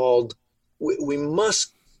God's called. We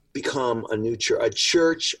must become a new church, a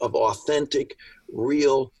church of authentic,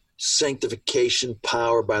 real sanctification,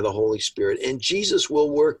 power by the Holy Spirit. And Jesus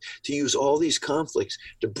will work to use all these conflicts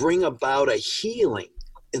to bring about a healing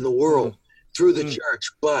in the world through the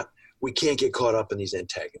church. But we can't get caught up in these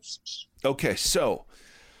antagonisms. Okay, so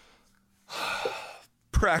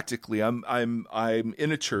practically, I'm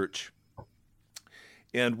in a church.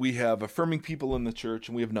 And we have affirming people in the church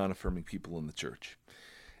and we have non-affirming people in the church.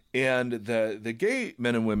 And the gay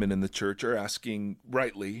men and women in the church are asking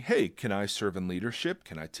rightly, hey, can I serve in leadership?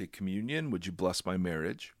 Can I take communion? Would you bless my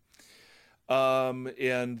marriage?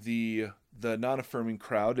 And the non-affirming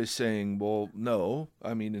crowd is saying, well, no.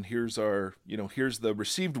 I mean, and here's here's the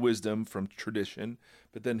received wisdom from tradition,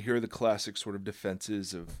 but then here are the classic sort of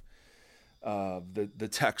defenses of the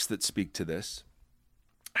texts that speak to this.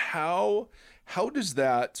 How does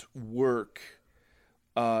that work?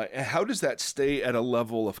 How does that stay at a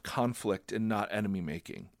level of conflict and not enemy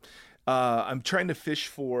making? I'm trying to fish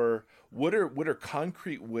for what are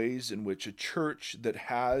concrete ways in which a church that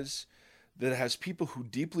has people who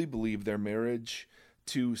deeply believe their marriage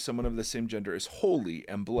to someone of the same gender is holy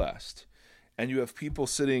and blessed, and you have people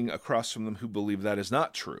sitting across from them who believe that is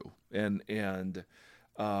not true, and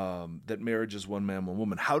that marriage is one man, one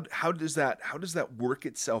woman. How does that work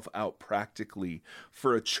itself out practically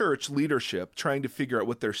for a church leadership trying to figure out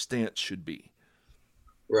what their stance should be?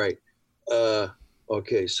 Right.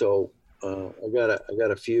 Okay. So I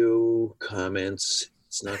got a few comments.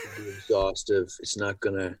 It's not going to be exhaustive. It's not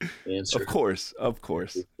going to answer. Of course.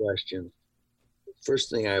 The question.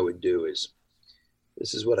 First thing I would do is,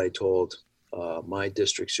 this is what I told my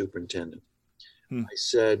district superintendent. I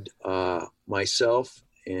said, myself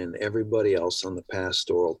and everybody else on the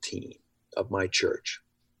pastoral team of my church,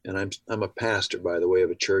 and I'm a pastor, by the way,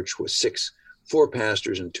 of a church with 4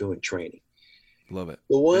 pastors and 2 in training. Love it.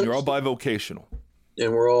 And you're all bivocational.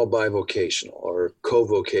 And we're all bivocational or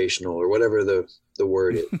co-vocational or whatever the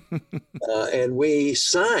word is. And we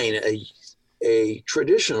sign a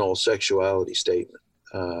traditional sexuality statement,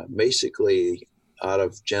 basically out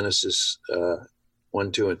of Genesis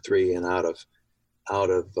 1, 2, and 3, and out of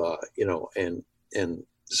and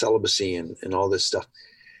celibacy and all this stuff.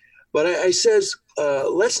 But I says,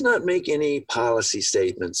 let's not make any policy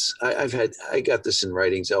statements. I got this in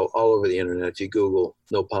writings all over the internet. If you Google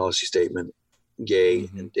no policy statement, gay,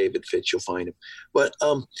 and David Fitch, you'll find him. But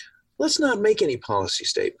let's not make any policy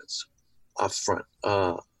statements up front.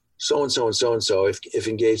 So-and-so and so-and-so, if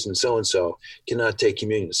engaged in so-and-so, cannot take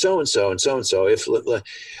communion. So-and-so and so-and-so, if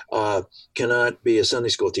cannot be a Sunday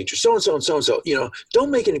school teacher. So-and-so and so-and-so,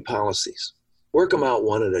 don't make any policies. Work them out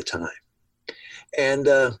one at a time. And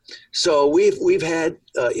so we've had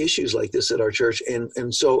issues like this at our church.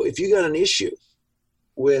 And so if you got an issue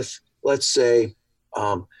with, let's say,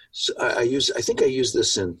 I think I used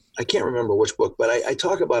this in, I can't remember which book, but I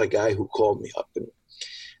talk about a guy who called me up and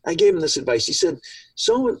I gave him this advice. He said,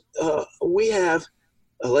 we have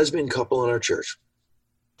a lesbian couple in our church.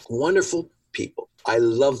 Wonderful people. I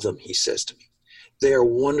love them, he says to me. They are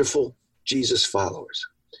wonderful Jesus followers.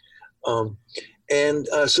 So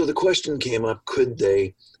the question came up, could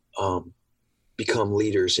they become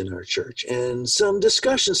leaders in our church? And some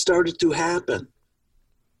discussion started to happen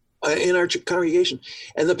in our congregation.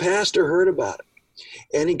 And the pastor heard about it.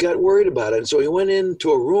 And he got worried about it. And so he went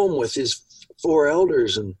into a room with his 4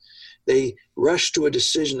 elders, and they rushed to a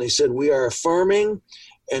decision. They said, we are affirming,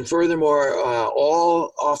 and furthermore,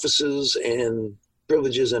 all offices and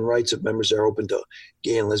privileges and rights of members are open to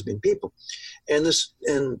gay and lesbian people. And this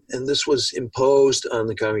was imposed on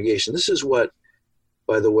the congregation. This is what,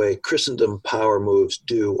 by the way, Christendom power moves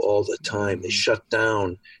do all the time. They shut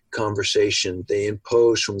down conversation. They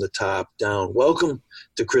impose from the top down. Welcome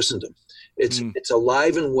to Christendom. It's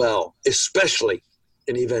alive and well, especially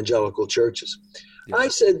in evangelical churches. Yeah. I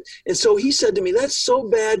said, and so he said to me, that's so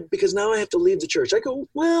bad because now I have to leave the church. I go,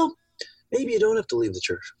 well, maybe you don't have to leave the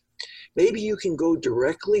church. Maybe you can go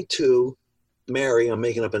directly to Mary, I'm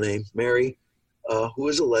making up a name, Mary, who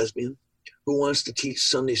is a lesbian, who wants to teach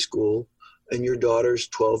Sunday school in your daughter's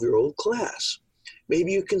 12-year-old class.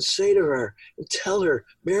 Maybe you can say to her and tell her,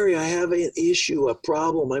 Mary, I have an issue, a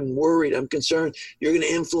problem. I'm worried. I'm concerned. You're going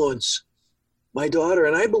to influence my daughter.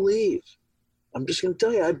 And I believe, I'm just going to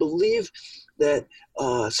tell you, I believe that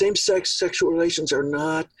same-sex sexual relations are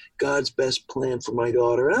not God's best plan for my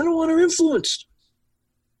daughter. And I don't want her influenced.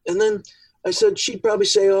 And then I said, she'd probably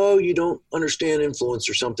say, oh, you don't understand influence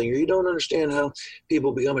or something, or you don't understand how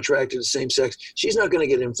people become attracted to same sex. She's not going to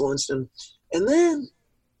get influenced. And then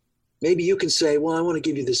maybe you can say, well, I want to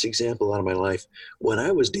give you this example out of my life when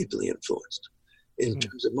I was deeply influenced in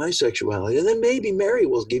terms of my sexuality. And then maybe Mary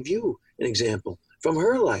will give you an example from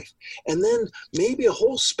her life. And then maybe a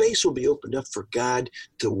whole space will be opened up for God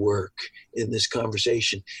to work in this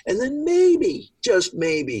conversation. And then maybe, just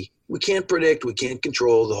maybe, we can't predict, we can't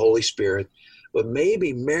control the Holy Spirit, but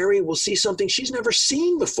maybe Mary will see something she's never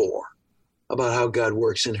seen before about how God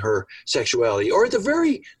works in her sexuality. Or at the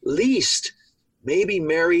very least, maybe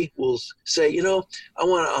Mary will say, I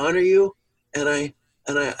want to honor you, and I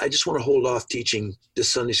And I just want to hold off teaching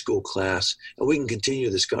this Sunday school class, and we can continue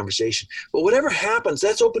this conversation. But whatever happens,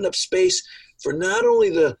 that's opened up space for not only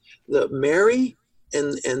the Mary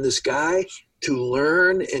and this guy to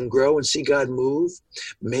learn and grow and see God move.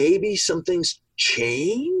 Maybe some things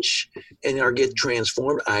change and are get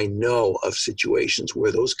transformed. I know of situations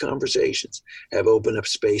where those conversations have opened up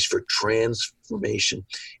space for transformation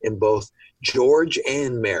in both George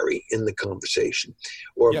and Mary in the conversation.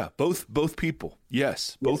 Or yeah, both people.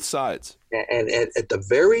 Yes, both sides. And at the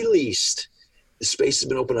very least, the space has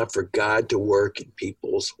been opened up for God to work in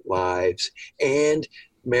people's lives. And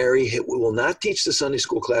Mary will not teach the Sunday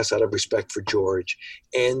school class out of respect for George,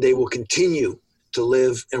 and they will continue to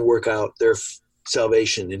live and work out their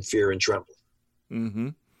salvation in fear and trembling. Mm-hmm.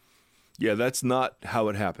 Yeah, that's not how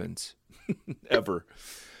it happens, ever.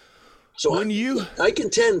 So I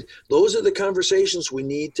contend those are the conversations we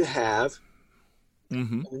need to have.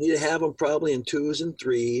 Mm-hmm. We need to have them probably in 2s and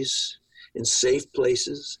 3s in safe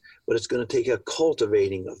places, but it's going to take a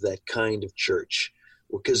cultivating of that kind of church,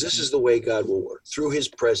 because this is the way God will work, through his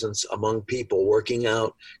presence among people, working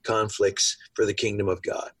out conflicts for the kingdom of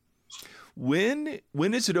God. When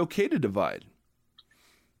is it okay to divide?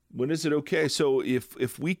 When is it okay? So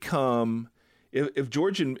if we come, if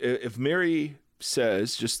George and if Mary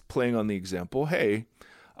says, just playing on the example, hey,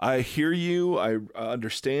 I hear you, I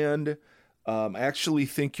understand. I actually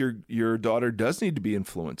think your daughter does need to be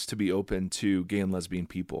influenced to be open to gay and lesbian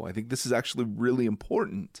people. I think this is actually really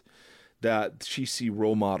important that she see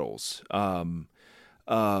role models. So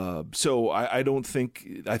I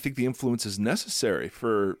think the influence is necessary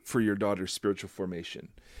for your daughter's spiritual formation.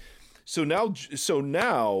 So now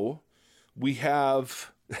we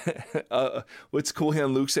have what's Cool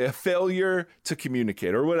Hand Luke say, a failure to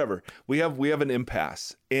communicate or whatever. We have an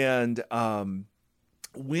impasse. And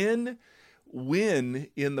when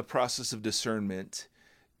in the process of discernment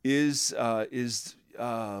is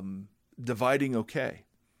dividing okay?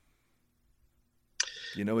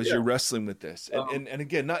 As you're wrestling with this, and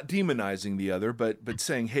again, not demonizing the other, but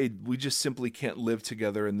saying, hey, we just simply can't live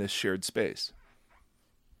together in this shared space.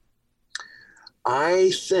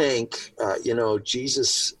 I think,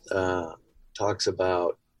 Jesus talks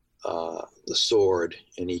about the sword,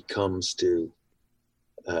 and he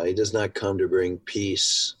does not come to bring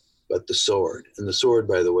peace, but the sword. And the sword,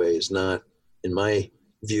 by the way, is not, in my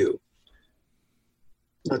view,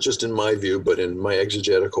 not just in my view, but in my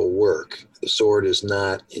exegetical work, the sword is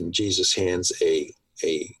not in Jesus' hands a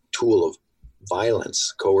tool of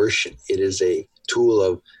violence, coercion. It is a tool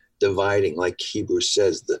of dividing, like Hebrews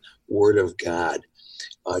says, the word of God.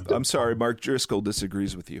 I'm sorry, Mark Driscoll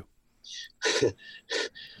disagrees with you.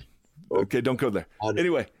 Okay, don't go there.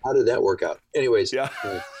 Anyway. How did that work out? Anyways. Yeah.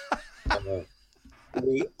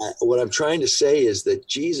 What I'm trying to say is that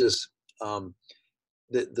Jesus,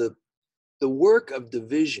 the work of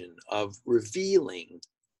division, of revealing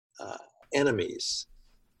enemies,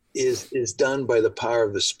 is done by the power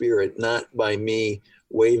of the Spirit, not by me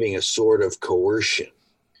waving a sword of coercion.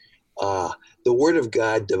 The Word of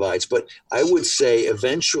God divides, but I would say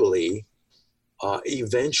eventually,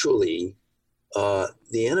 the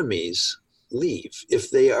enemies leave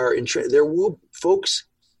if they are there will, folks.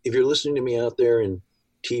 If you're listening to me out there in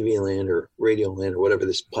TV land or radio land or whatever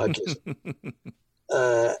this podcast.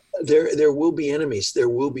 There will be enemies. There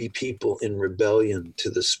will be people in rebellion to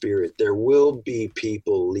the Spirit. There will be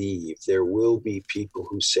people leave. There will be people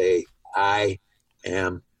who say, I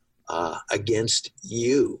am against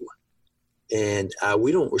you. And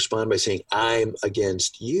we don't respond by saying, I'm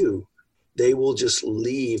against you. They will just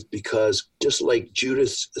leave because, just like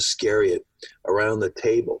Judas Iscariot around the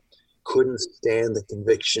table couldn't stand the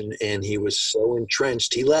conviction and he was so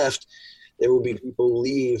entrenched, he left. There will be people who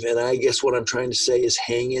leave, and I guess what I'm trying to say is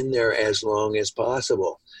hang in there as long as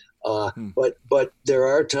possible. But there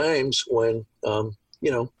are times when,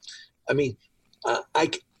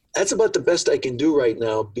 that's about the best I can do right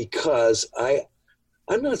now, because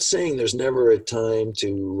I'm not saying there's never a time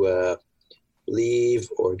to leave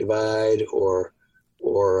or divide or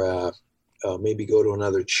maybe go to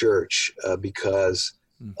another church because,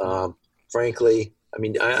 frankly, I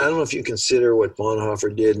don't know if you consider what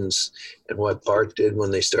Bonhoeffer did and what Barth did when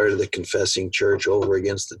they started the Confessing Church over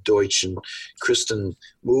against the Deutschen Christen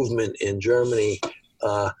movement in Germany.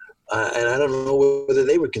 And I don't know whether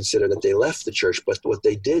they would consider that they left the church, but what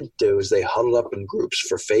they did do is they huddled up in groups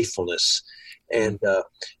for faithfulness, and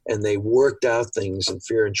they worked out things in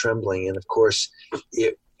fear and trembling. And of course,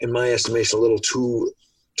 in my estimation, a little too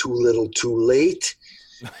little, too late.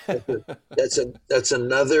 That's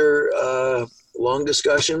another long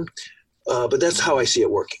discussion, but that's how I see it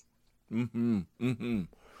working.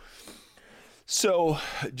 So,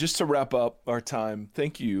 just to wrap up our time,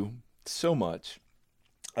 thank you so much.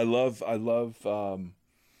 I love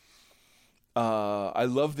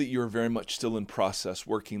that you're very much still in process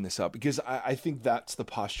working this out, because I think that's the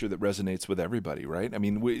posture that resonates with everybody, right? I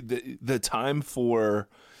mean, the time for,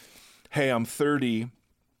 hey, I'm 30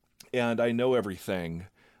 and I know everything.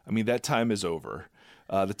 I mean, that time is over.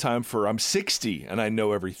 The time for I'm 60 and I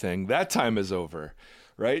know everything, that time is over,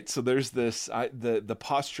 right? So there's this, the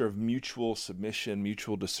posture of mutual submission,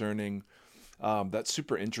 mutual discerning. That's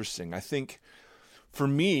super interesting. I think for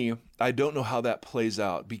me, I don't know how that plays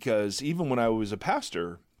out, because even when I was a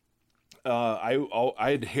pastor,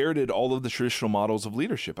 I inherited all of the traditional models of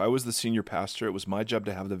leadership. I was the senior pastor. It was my job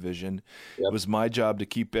to have the vision. Yep. It was my job to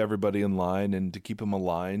keep everybody in line and to keep them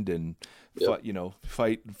aligned and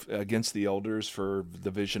fight against the elders for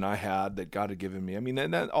the vision I had that God had given me. I mean,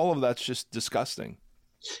 and all of that's just disgusting.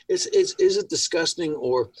 Is it disgusting,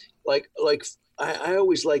 or like I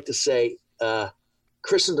always like to say,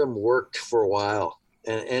 Christendom worked for a while,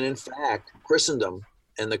 and in fact, Christendom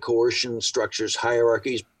and the coercion structures,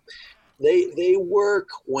 hierarchies, they work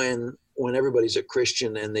when everybody's a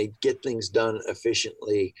Christian and they get things done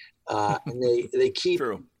efficiently, and they keep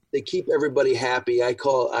True. They keep everybody happy. I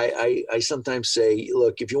sometimes say,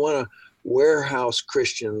 look, if you want to warehouse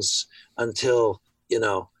Christians until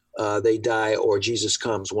they die or Jesus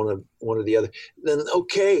comes, one or the other, then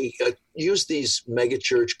okay, use these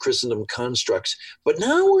megachurch Christendom constructs. But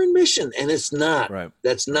now we're in mission, and it's not. Right.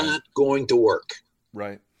 That's not going to work.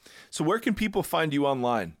 Right. So where can people find you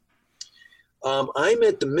online? I'm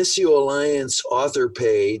at the Missio Alliance author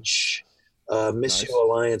page, Missio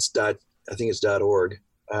Alliance I think it's .org.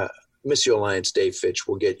 Missio Alliance Dave Fitch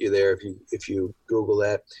will get you there if you Google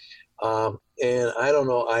that. And I don't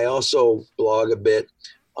know. I also blog a bit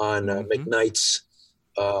on McKnight's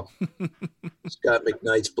Scott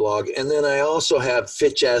McKnight's blog, and then I also have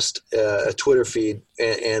Fitchest, a Twitter feed,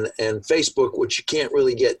 and Facebook, which you can't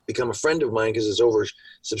really become a friend of mine because it's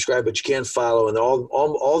oversubscribed, but you can follow, and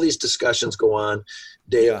all these discussions go on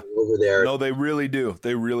daily over there. No, they really do.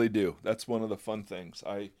 They really do. That's one of the fun things.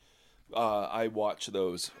 I watch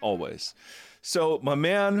those always. So, my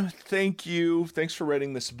man, thank you. Thanks for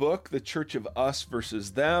writing this book, The Church of Us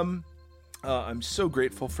versus Them. I'm so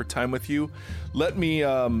grateful for time with you. Let me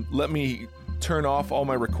turn off all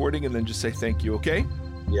my recording and then just say thank you, okay?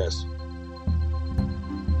 Yes.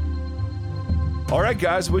 All right,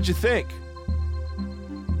 guys, what'd you think?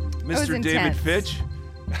 Mr. David intense. Fitch?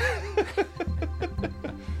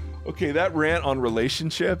 Okay, that rant on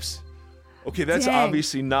relationships. Okay, that's Dang.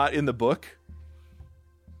 obviously not in the book.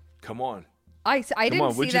 Come on. I didn't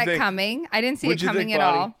on, see what'd you that think? coming. I didn't see What'd it you coming think,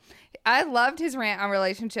 at Bonnie? all. I loved his rant on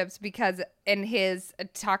relationships because in his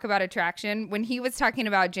talk about attraction, when he was talking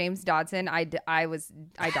about James Dodson, I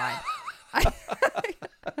died.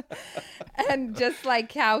 And just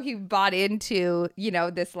like how he bought into,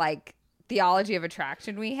 this like theology of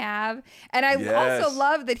attraction we have. And I also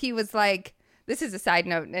love that he was like, this is a side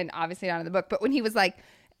note and obviously not in the book, but when he was like,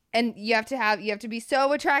 and you have to be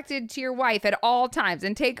so attracted to your wife at all times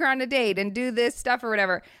and take her on a date and do this stuff or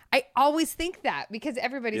whatever. I always think that because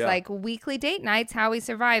everybody's like weekly date nights, how we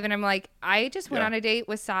survive. And I'm like, I just went on a date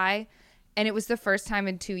with Cy and it was the first time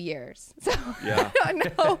in 2 years. So I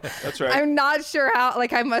don't know. That's right. I'm not sure how,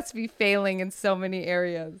 I must be failing in so many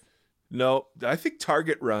areas. No, I think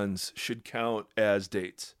Target runs should count as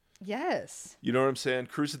dates. Yes. You know what I'm saying?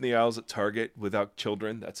 Cruising the aisles at Target without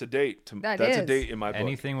children, that's a date. That's a date in my book.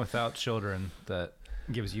 Anything without children that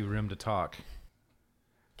gives you room to talk.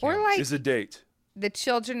 Or is a date. The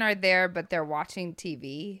children are there, but they're watching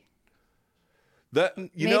TV.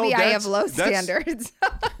 Maybe I have low standards.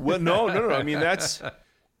 Well, no. I mean,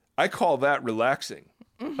 I call that relaxing.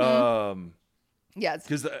 Mm-hmm. Yes.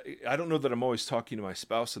 Because I don't know that I'm always talking to my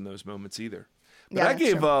spouse in those moments either. But Yeah,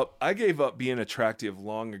 I gave up being attractive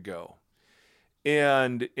long ago.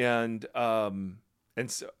 And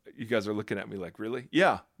so you guys are looking at me like, really?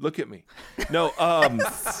 Yeah, look at me. No,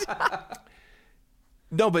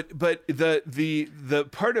 no, but the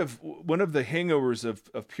part of one of the hangovers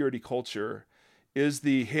of purity culture is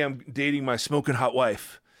hey, I'm dating my smoking hot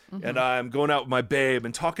wife, and I'm going out with my babe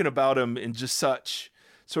and talking about him in just such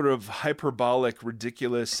sort of hyperbolic,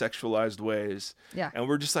 ridiculous, sexualized ways. Yeah. And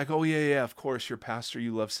we're just like, oh yeah, of course, you're a pastor,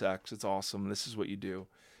 you love sex, it's awesome, this is what you do.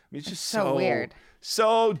 I mean, it's just so weird,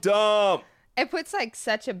 so dumb. It puts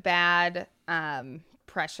such a bad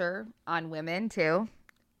pressure on women too.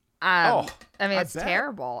 I mean, it's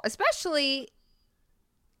terrible. Especially,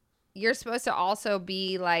 you're supposed to also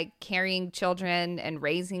be carrying children and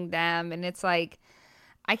raising them, and it's like,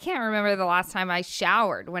 I can't remember the last time I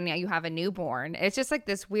showered when you have a newborn. It's just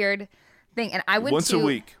this weird thing. And I went Once to a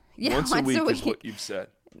week. Yeah, once a week is what you've said.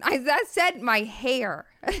 That said my hair.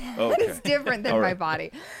 Okay. It's different than All my right.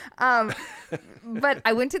 body. But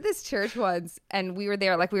I went to this church once, and we were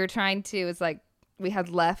there. Like, we were trying to. It's like we had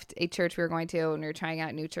left a church we were going to, and we were trying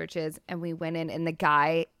out new churches. And we went in, and the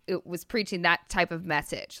guy was preaching that type of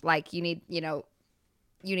message. Like, you need to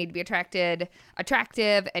be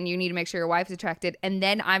attractive, and you need to make sure your wife's attracted. And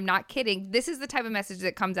then, I'm not kidding, this is the type of message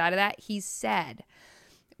that comes out of that. He said,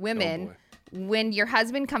 women, when your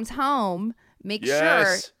husband comes home, make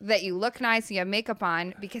sure that you look nice and you have makeup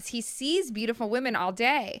on, because he sees beautiful women all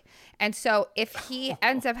day. And so if he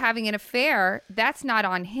ends up having an affair, that's not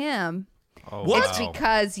on him. Oh, What? It's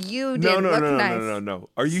because you No, didn't no, look no, no, nice. no.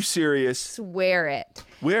 Are you serious? Swear it.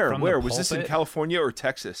 Where? From the Where? Was this in pulpit? California or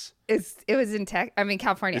Texas? It was in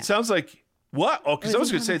California. It sounds like what? Oh, because I It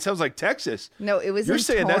was was going to in say it sounds like Texas. No, it was You're in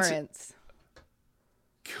saying that's- Torrance.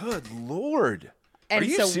 Good Lord. And Are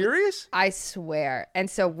you so serious? I swear. And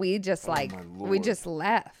so we just my we Lord. just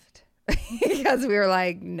left because we were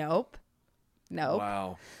like, nope.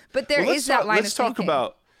 Wow. But there Well, is that line let's of talk thinking.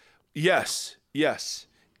 about yes.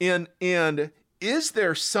 And is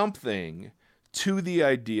there something to the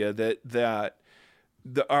idea that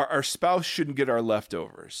our spouse shouldn't get our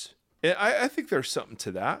leftovers? And I think there's something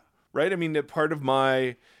to that, right? I mean, that part of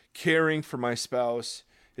my caring for my spouse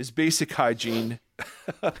is basic hygiene.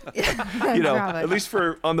 Probably. At least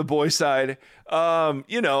for on the boy side,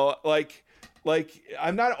 like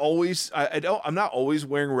I'm not always, I'm not always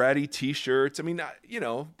wearing ratty t-shirts. I mean,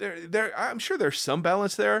 I'm sure there's some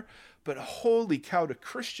balance there, but holy cow, to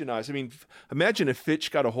Christianize. I mean, imagine if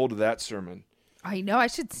Fitch got a hold of that sermon. I know. I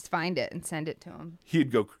should find it and send it to him.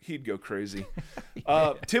 He'd go crazy.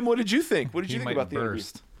 Tim, what did you think? What did He you think might about the interview?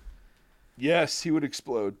 burst. Yes, he would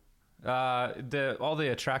explode. All the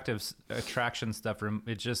attraction stuff.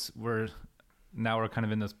 We're kind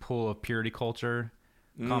of in this pool of purity culture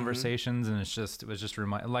conversations, and it was just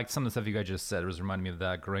like some of the stuff you guys just said was reminding me of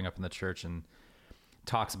that growing up in the church, and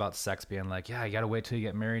talks about sex being like, yeah, you got to wait till you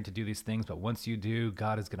get married to do these things, but once you do,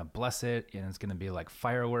 God is going to bless it, and it's going to be like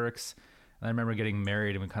fireworks. And I remember getting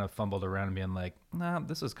married, and we kind of fumbled around and being like, nah,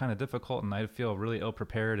 this is kind of difficult, and I feel really ill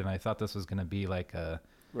prepared, and I thought this was going to be like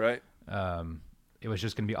Right. it was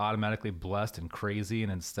just going to be automatically blessed and crazy,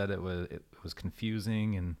 and instead it was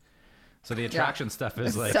confusing. And so the attraction stuff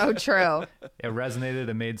is like So true. it resonated,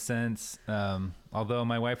 it made sense. Although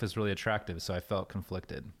my wife is really attractive, so I felt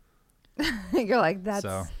conflicted. You're like, that's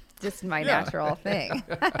So- just my natural thing.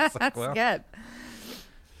 That's well. good.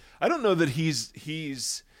 I don't know that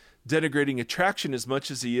he's denigrating attraction as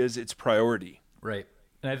much as he is its priority. Right.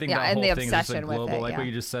 And I think Yeah, that and whole the thing is just obsession like with global, it, like yeah. what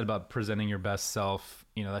you just said about presenting your best self.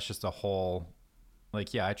 That's just a whole,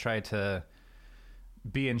 like, yeah, I try to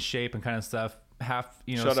be in shape and kind of stuff, half,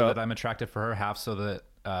 Shut so up. that I'm attractive for her, half so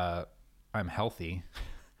that I'm healthy.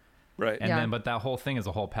 Right. And Yeah. then, but that whole thing is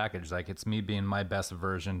a whole package. Like, it's me being my best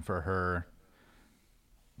version for her,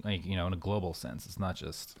 like, in a global sense. It's not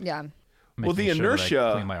just Yeah. Well, the making sure that I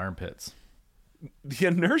inertia- clean my armpits. The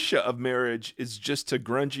inertia of marriage is just to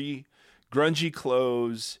grungy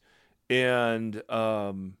clothes and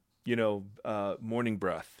morning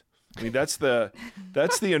breath. I mean, that's the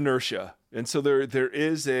inertia. And so there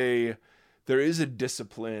is a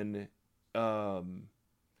discipline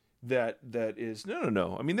that is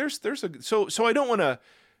no. I mean, there's so I don't want to.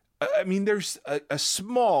 I mean, there's a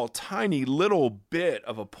small, tiny little bit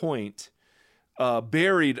of a point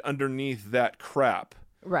buried underneath that crap.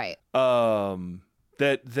 Right.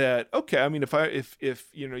 That okay. I mean, if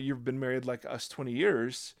you've been married like us 20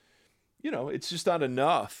 years, it's just not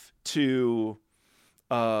enough to.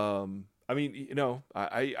 I mean,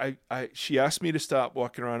 she asked me to stop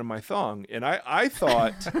walking around in my thong, and I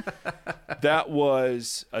thought that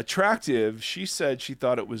was attractive. She said she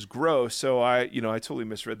thought it was gross, so I totally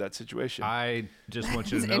misread that situation. I just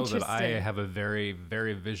want you to It's know that I interesting. have a very,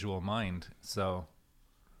 very visual mind. So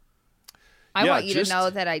I Yeah, want you to just- know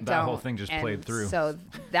that I don't. that whole thing just played and through. So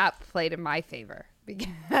that played in my favor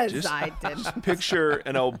because Just- I didn't. Picture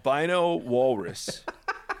an albino walrus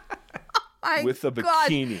My with a God,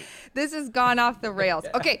 bikini. this has gone off the rails.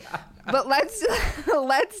 Okay, but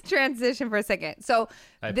let's transition for a second. So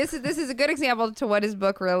this is a good example to what his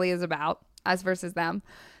book really is about, Us versus Them.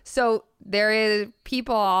 So there is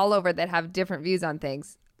people all over that have different views on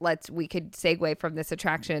things. We could segue from this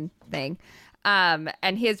attraction thing.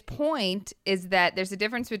 And his point is that there's a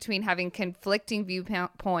difference between having conflicting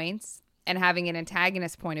viewpoints and having an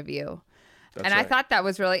antagonist point of view. That's and I right. thought that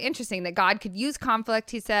was really interesting that God could use conflict,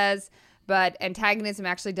 he says, but antagonism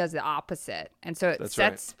actually does the opposite. And so it That's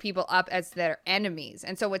sets people up as their enemies.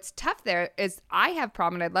 And so what's tough there is I have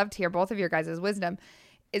problem, and I'd love to hear both of your guys' wisdom,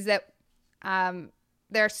 is that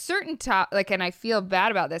there are certain and I feel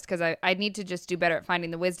bad about this because I need to just do better at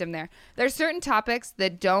finding the wisdom there. There are certain topics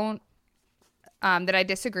that don't, that I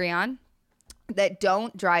disagree on, that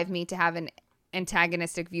don't drive me to have an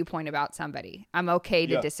antagonistic viewpoint about somebody. I'm okay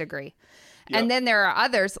to disagree. Yep. And then there are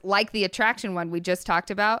others, like the attraction one we just talked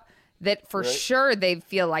about, that for sure they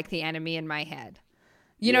feel like the enemy in my head.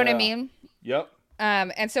 You know what I mean? Yep.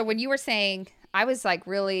 And so when you were saying, I was like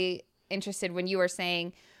really interested when you were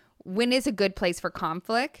saying, when is a good place for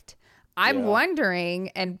conflict? I'm wondering,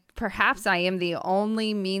 and perhaps I am the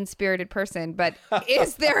only mean-spirited person, but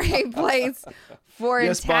is there a place for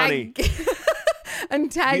antagonism?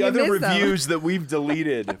 The other reviews that we've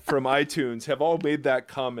deleted from iTunes have all made that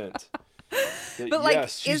comment. But like,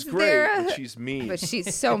 yes, she's great, but she's mean. But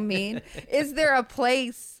she's so mean. Is there a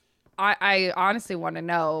place? I honestly want to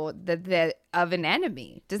know that of an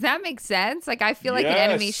enemy. Does that make sense? Like, I feel like an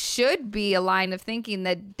enemy should be a line of thinking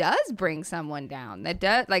that does bring someone down. That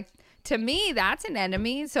does, like, to me, that's an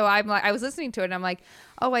enemy. So I'm like, I was listening to it and I'm like,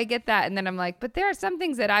 oh, I get that. And then I'm like, but there are some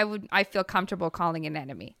things that I feel comfortable calling an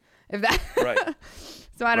enemy. If that, right.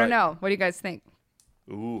 So I don't know. What do you guys think?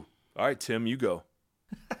 Ooh, all right, Tim, you go.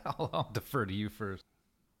 I'll defer to you first.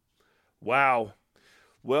 Wow.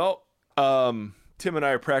 Well, Tim and I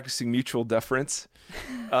are practicing mutual deference.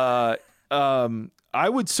 I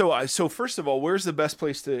would so first of all, where's the best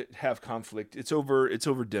place to have conflict? It's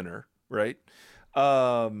over dinner, right?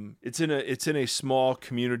 It's in a small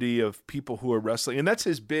community of people who are wrestling, and that's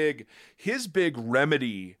his big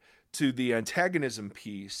remedy to the antagonism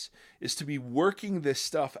piece is to be working this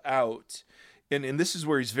stuff out. And this is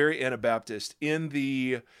where he's very Anabaptist in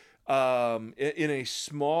a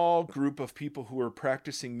small group of people who are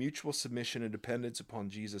practicing mutual submission and dependence upon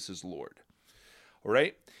Jesus as Lord. All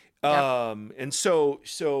right. Yep. And so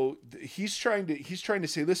he's trying to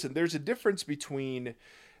say, listen, there's a difference between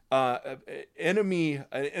an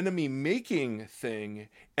enemy making thing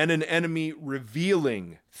and an enemy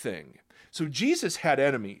revealing thing. So Jesus had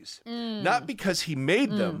enemies, not because he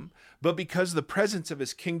made them, but because the presence of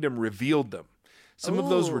his kingdom revealed them. Some of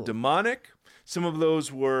those were demonic. Some of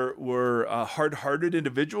those were hard-hearted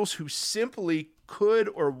individuals who simply could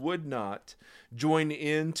or would not join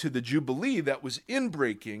into the jubilee that was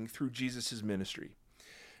inbreaking through Jesus' ministry.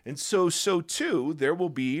 And so too, there will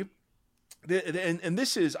be, and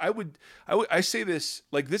this is, I say this,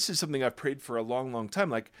 like, this is something I've prayed for a long, long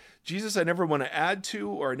time. Like, Jesus, I never want to add to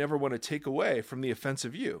or I never want to take away from the offense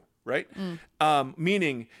of you. Right.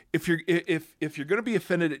 Meaning if you're going to be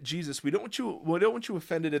offended at Jesus, we don't want you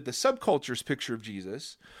offended at the subculture's picture of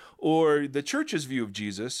Jesus or the church's view of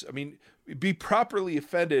Jesus. I mean, be properly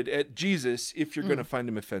offended at Jesus if you're going to find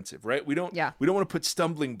him offensive. Right. We don't want to put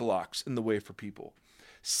stumbling blocks in the way for people.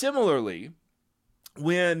 Similarly,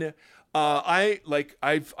 when I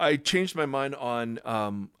changed my mind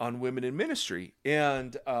on women in ministry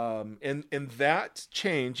and that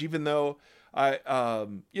change, even though I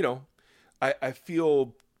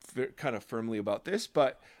feel kind of firmly about this,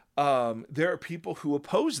 but there are people who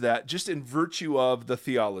oppose that just in virtue of the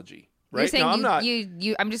theology. Right? You're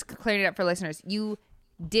saying I'm just clearing it up for listeners. You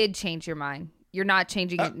did change your mind. You're not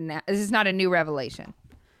changing it now. This is not a new revelation.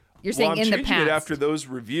 You're saying in the past. I'm changing it after those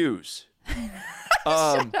reviews. Shut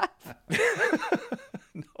up.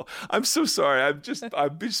 No, I'm so sorry.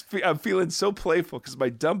 I'm feeling so playful because my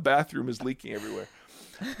dumb bathroom is leaking everywhere.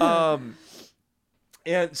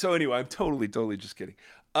 And so anyway, I'm totally just kidding.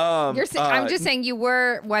 I'm just saying you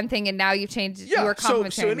were one thing and now you've changed. Yeah. You were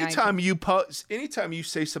complimentary. So anytime you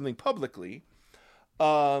say something publicly,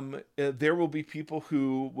 there will be people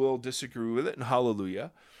who will disagree with it, and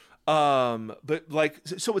hallelujah. But like,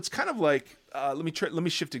 so it's kind of like, let me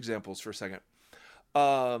shift examples for a second.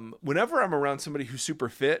 Whenever I'm around somebody who's super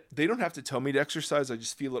fit, they don't have to tell me to exercise. I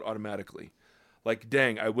just feel it automatically. Like,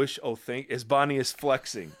 dang, I wish, as Bonnie is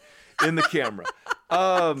flexing in the camera.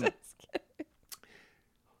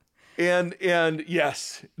 And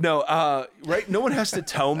yes, no, right. No one has to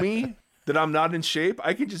tell me that I'm not in shape.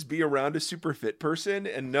 I can just be around a super fit person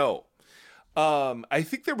and know. I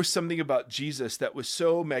think there was something about Jesus that was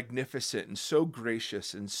so magnificent and so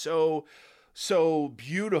gracious and so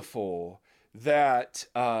beautiful that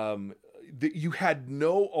you had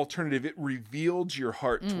no alternative. It revealed your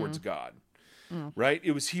heart towards God, right?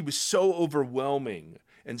 He was so overwhelming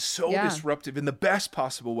and so disruptive in the best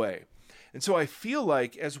possible way. And so I feel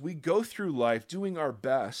like as we go through life doing our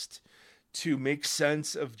best to make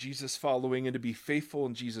sense of Jesus following and to be faithful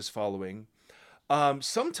in Jesus following,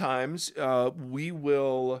 sometimes we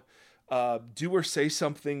will do or say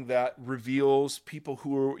something that reveals people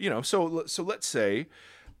who are, so let's say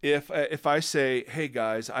if I say, hey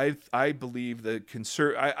guys, I believe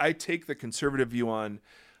I take the conservative view on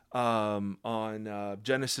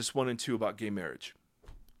Genesis 1 and 2 about gay marriage.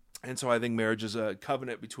 And so I think marriage is a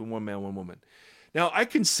covenant between one man, one woman. Now I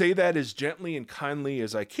can say that as gently and kindly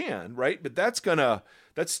as I can, right? But that's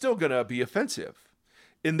still gonna be offensive.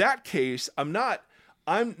 In that case,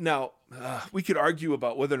 we could argue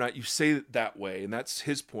about whether or not you say it that way. And that's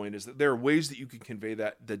his point, is that there are ways that you can convey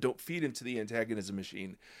that don't feed into the antagonism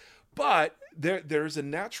machine. But there's a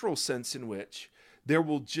natural sense in which there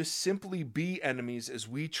will just simply be enemies as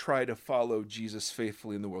we try to follow Jesus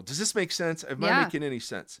faithfully in the world. Does this make sense? Am I making any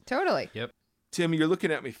sense? Totally. Yep. Tim, you're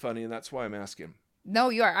looking at me funny, and that's why I'm asking. No,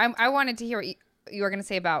 you are. I wanted to hear what you were going to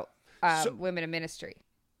say about women in ministry.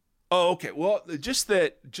 Oh, okay. Well, just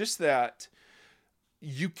that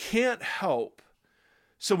you can't help.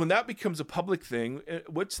 So when that becomes a public thing,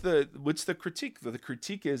 what's the critique? The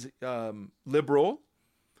critique is liberal,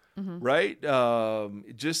 right?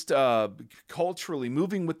 Just culturally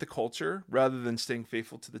moving with the culture rather than staying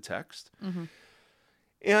faithful to the text. Mm-hmm.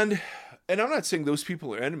 And I'm not saying those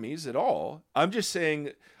people are enemies at all. I'm just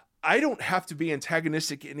saying I don't have to be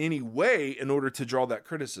antagonistic in any way in order to draw that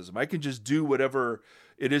criticism. I can just do whatever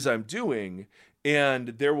it is I'm doing, and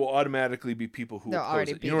there will automatically be people who oppose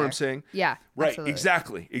it. You know what I'm saying? Yeah. Right.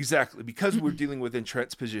 Absolutely. Exactly. Because we're dealing with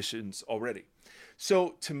entrenched positions already.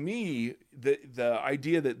 So to me, the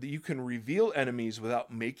idea that you can reveal enemies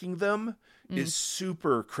without making them is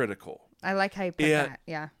super critical. I like how you put that.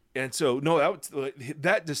 Yeah. And so, no,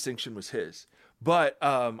 that distinction was his. But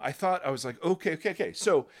I was like, okay.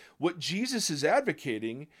 So what Jesus is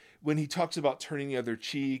advocating when he talks about turning the other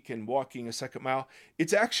cheek and walking a second mile,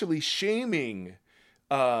 it's actually shaming.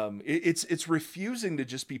 It's refusing to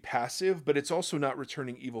just be passive, but it's also not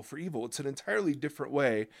returning evil for evil. It's an entirely different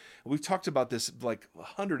way. We've talked about this like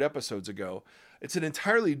 100 episodes ago. It's an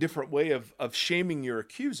entirely different way of shaming your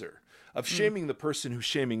accuser, of shaming the person who's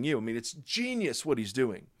shaming you. I mean, it's genius what he's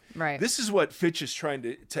doing. Right. This is what Fitch is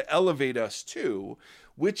trying to elevate us to,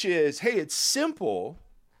 which is, hey, it's simple.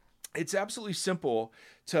 It's absolutely simple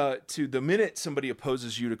to the minute somebody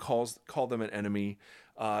opposes you to call them an enemy,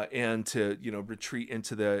 and to retreat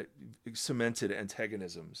into the cemented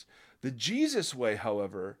antagonisms. The Jesus way,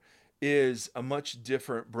 however, is a much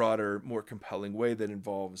different, broader, more compelling way that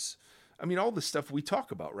involves, all the stuff we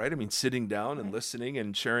talk about, right? Sitting down and listening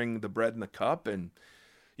and sharing the bread and the cup, and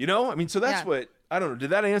so that's what. I don't know. Did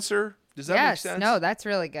that answer? Does that make sense? No, that's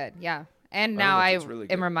really good. Yeah. And now I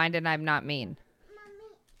am reminded I'm not mean.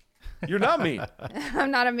 You're not mean.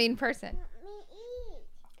 I'm not a mean person.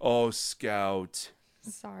 Oh, Scout.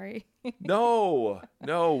 Sorry. No,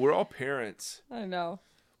 we're all parents. I know.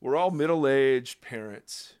 We're all middle-aged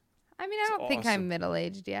parents. I don't think I'm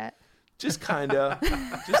middle-aged yet. Just kind of.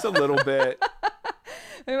 Just a little bit.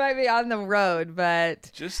 We might be on the road,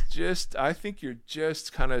 but just I think you're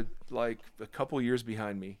just kind of like a couple years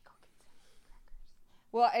behind me.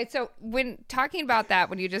 Well, so when talking about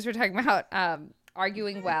that, when you just were talking about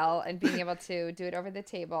arguing well and being able to do it over the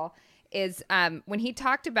table, is when he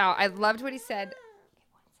talked about, I loved what he said.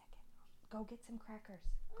 Okay, 1 second.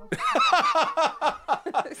 Go get some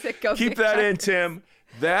crackers. Keep that in, Tim.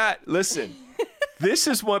 Listen, this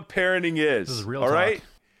is what parenting is. This is real all talk. Right?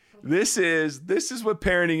 This is what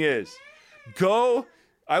parenting is.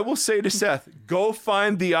 I will say to Seth, go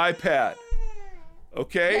find the iPad.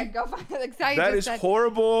 Okay? Yeah, go find it. That is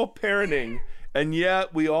horrible parenting, and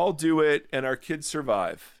yet we all do it, and our kids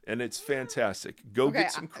survive, and it's fantastic. Go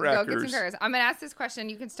get some crackers. Go get some crackers. I'm going to ask this question.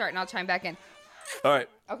 You can start, and I'll chime back in. All right.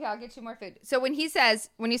 Okay, I'll get you more food. So when he's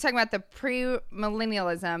talking about the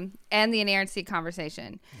pre-millennialism and the inerrancy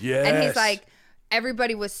conversation, yes. And he's like,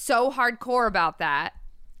 everybody was so hardcore about that,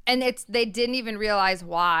 and they didn't even realize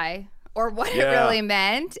why or what it really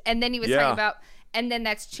meant. And then he was talking about, and then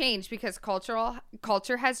that's changed because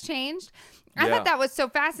culture has changed. I thought that was so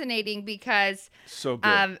fascinating because so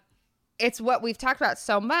good. It's what we've talked about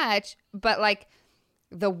so much, but like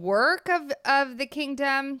the work of the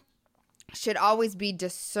kingdom should always be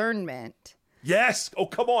discernment. Yes. Oh,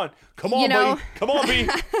 come on, buddy. Come on, B.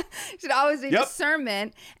 Should always be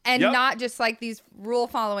discernment and not just like these rule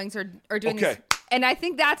followings or doing these. And I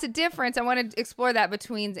think that's a difference. I want to explore that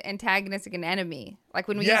between antagonistic and enemy, like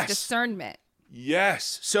when we use discernment.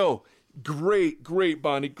 Yes. So great,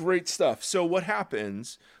 Bonnie. Great stuff. So what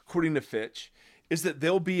happens, according to Fitch, is that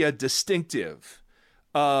there'll be a distinctive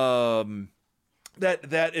that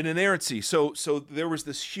in inerrancy. So there was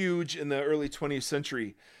this huge in the early 20th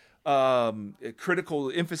century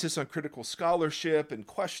critical emphasis on critical scholarship and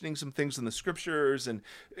questioning some things in the scriptures. And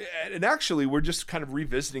actually, we're just kind of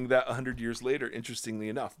revisiting that 100 years later, interestingly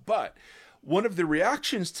enough. But one of the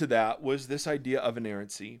reactions to that was this idea of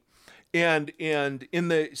inerrancy. And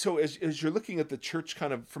so as you're looking at the church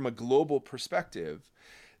kind of from a global perspective,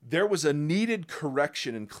 there was a needed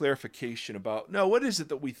correction and clarification about, no, what is it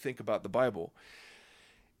that we think about the Bible?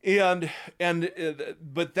 But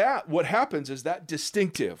what happens is that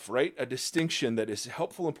distinctive, right? A distinction that is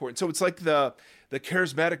helpful, important. So it's like the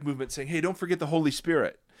charismatic movement saying, hey, don't forget the Holy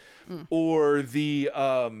Spirit, or the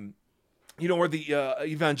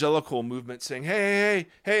evangelical movement saying, hey,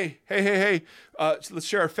 let's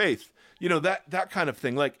share our faith. That kind of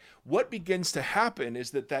thing. Like, what begins to happen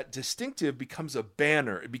is that distinctive becomes a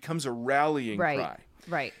banner. It becomes a rallying cry.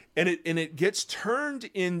 Right. And it gets turned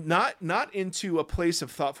in not into a place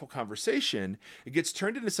of thoughtful conversation. It gets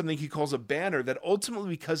turned into something he calls a banner that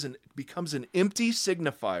ultimately becomes an empty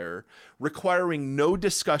signifier requiring no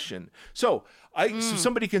discussion. So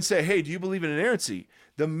somebody can say, hey, do you believe in inerrancy?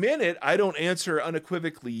 The minute I don't answer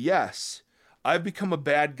unequivocally yes, I've become a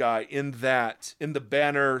bad guy in the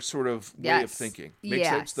banner sort of way of thinking. Makes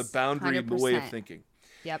sense? The boundary 100%. way of thinking.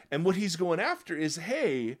 Yep. And what he's going after is,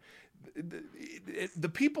 hey, the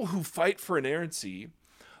people who fight for inerrancy,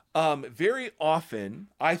 very often,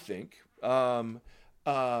 I think,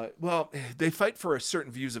 they fight for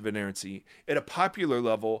certain views of inerrancy at a popular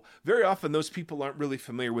level. Very often, those people aren't really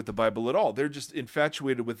familiar with the Bible at all. They're just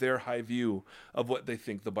infatuated with their high view of what they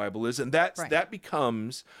think the Bible is, and that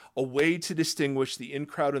becomes a way to distinguish the in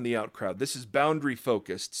crowd and the out crowd. This is boundary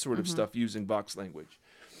focused sort of stuff using box language.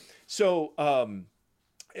 So,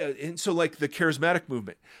 like the charismatic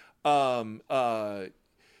movement.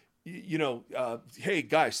 Hey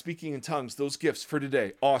guys, speaking in tongues, those gifts for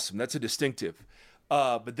today, awesome. That's a distinctive.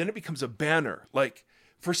 But then it becomes a banner, like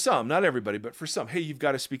for some, not everybody, but for some, hey, you've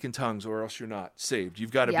got to speak in tongues or else you're not saved.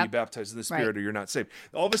 You've got to be baptized in the Spirit or you're not saved.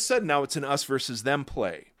 All of a sudden now it's an us versus them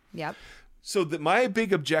play. Yep. So my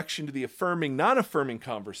big objection to the affirming, non-affirming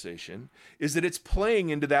conversation is that it's playing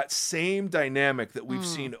into that same dynamic that we've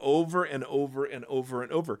seen over and over and over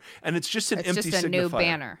and over. And it's just an empty signifier. It's just a new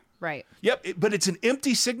banner. Right. Yep. But it's an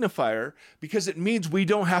empty signifier because it means we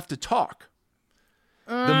don't have to talk.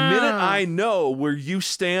 The minute I know where you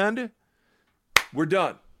stand, we're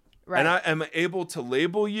done. Right. And I am able to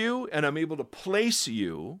label you and I'm able to place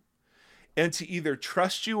you and to either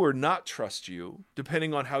trust you or not trust you,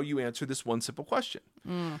 depending on how you answer this one simple question.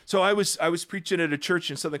 So I was preaching at a church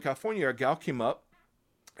in Southern California. A gal came up,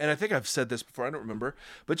 and I think I've said this before, I don't remember,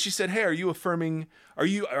 but she said, hey, are you affirming? Are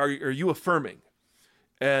you affirming?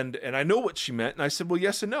 And I know what she meant. And I said, well,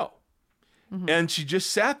 yes and no. And she just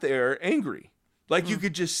sat there angry. Like you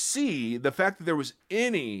could just see the fact that there was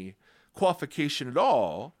any qualification at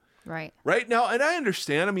all. Right. Right now, and I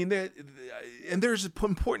understand. I mean, and there's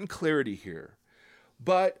important clarity here,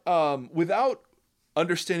 but without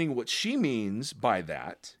understanding what she means by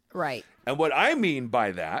that, right, and what I mean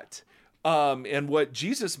by that, and what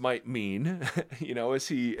Jesus might mean,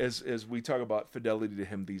 as we talk about fidelity to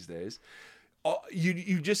Him these days,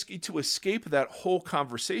 you just get to escape that whole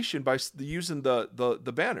conversation by using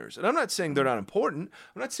the banners. And I'm not saying they're not important.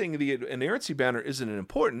 I'm not saying the inerrancy banner isn't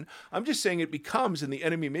important. I'm just saying it becomes, in the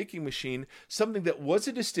enemy making machine, something that was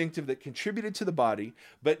a distinctive that contributed to the body.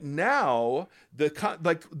 But now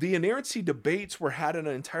the inerrancy debates were had in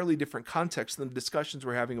an entirely different context than the discussions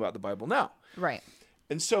we're having about the Bible now. Right.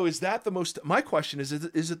 And so my question is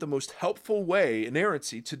it the most helpful way,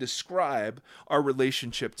 inerrancy, to describe our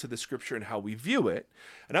relationship to the scripture and how we view it?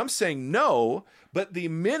 And I'm saying no, but the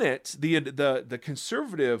minute the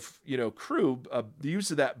conservative, crew the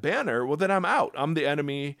use of that banner, well, then I'm out. I'm the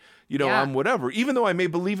enemy, I'm whatever, even though I may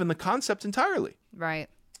believe in the concept entirely. Right.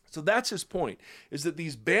 So that's his point, is that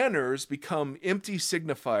these banners become empty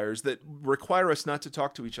signifiers that require us not to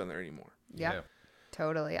talk to each other anymore. Yeah.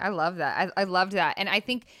 Totally. I love that. I loved that. And I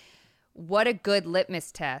think what a good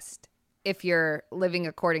litmus test, if you're living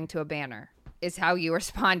according to a banner, is how you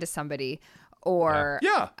respond to somebody or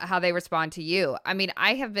how they respond to you. I mean,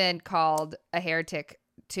 I have been called a heretic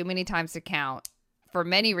too many times to count for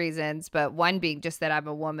many reasons, but one being just that I'm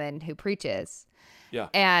a woman who preaches. Yeah.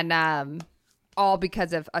 And all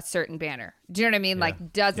because of a certain banner. Do you know what I mean? Yeah.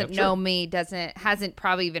 Like doesn't know me, hasn't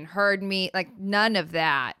probably even heard me, like none of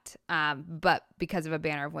that. But because of a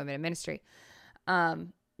banner of women in ministry. That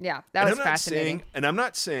was fascinating. And I'm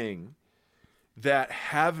not saying that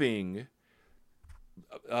having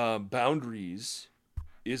boundaries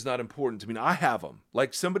is not important to me. I have them.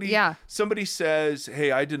 Like somebody says,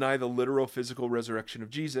 hey, I deny the literal physical resurrection of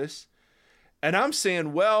Jesus. And I'm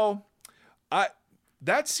saying, well,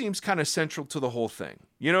 that seems kind of central to the whole thing.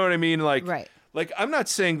 You know what I mean? Like, Right. like I'm not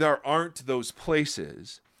saying there aren't those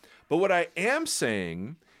places, but what I am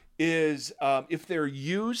saying is if they're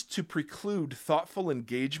used to preclude thoughtful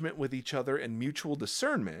engagement with each other and mutual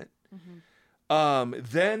discernment,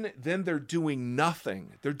 then they're doing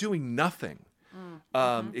nothing. They're doing nothing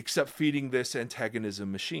except feeding this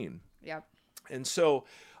antagonism machine. Yep. And so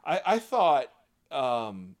I thought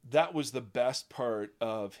that was the best part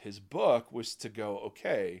of his book, was to go,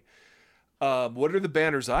 okay, what are the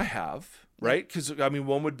banners I have, right? Because, I mean,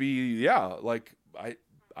 one would be, like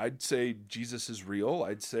I'd say Jesus is real.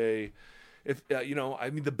 I'd say, if I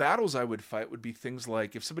mean, the battles I would fight would be things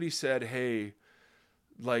like, if somebody said, hey,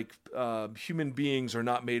 like human beings are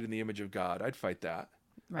not made in the image of God, I'd fight that.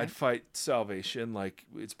 Right. I'd fight salvation, like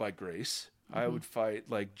it's by grace. I would fight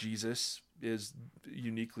like Jesus is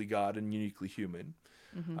uniquely God and uniquely human.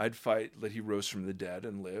 I'd fight that he rose from the dead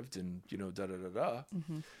and lived, and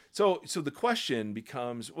So the question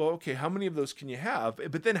becomes, well, okay, how many of those can you have?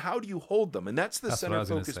 But then how do you hold them? And that's the center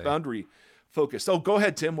focus, boundary focus. Oh, go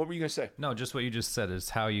ahead, Tim. What were you going to say? No, just what you just said is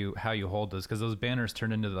how you hold those, because those banners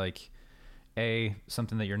turn into like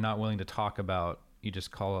something that you're not willing to talk about. You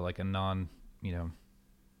just call it like a non,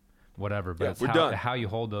 whatever. But it's how you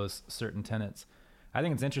hold those certain tenets. I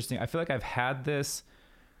think it's interesting. I feel like I've had this,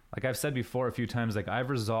 like I've said before a few times, like I've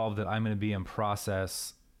resolved that I'm going to be in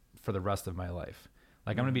process for the rest of my life.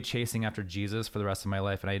 Like I'm going to be chasing after Jesus for the rest of my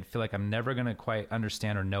life. And I feel like I'm never going to quite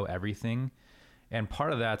understand or know everything. And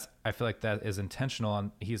part of that, I feel like that is intentional.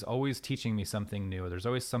 And he's always teaching me something new. There's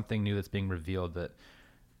always something new that's being revealed that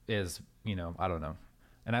is, I don't know.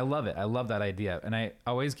 And I love it. I love that idea. And I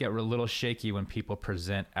always get a little shaky when people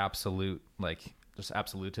present absolute, like just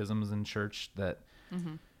absolutisms in church that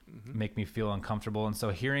make me feel uncomfortable. And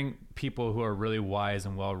so hearing people who are really wise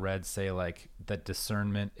and well-read say like that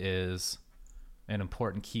discernment is an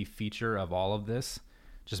important key feature of all of this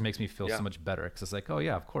just makes me feel so much better. Cause it's like, oh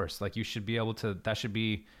yeah, of course. Like you should be able to, that should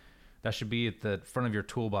be at the front of your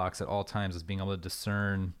toolbox at all times, is being able to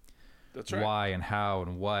discern That's right. why and how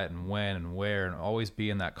and what and when and where, and always be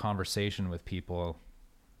in that conversation with people.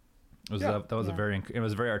 It was it was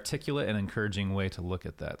a very articulate and encouraging way to look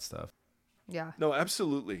at that stuff. Yeah. No,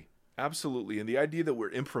 absolutely. Absolutely. And the idea that we're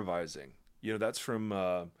improvising, that's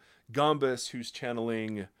from Gombis, who's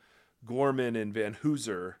channeling Gorman and Van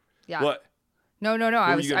Hooser. Yeah. What? No.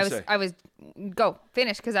 I was go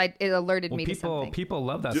finish, because it alerted me to something. People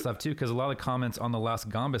love that stuff too, because a lot of comments on the last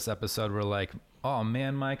Gombis episode were like, "Oh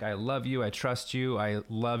man, Mike, I love you. I trust you. I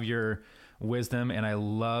love your wisdom, and I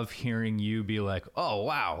love hearing you be like, oh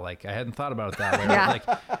wow, like I hadn't thought about it that way." Yeah.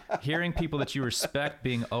 Like hearing people that you respect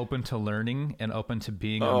being open to learning and open to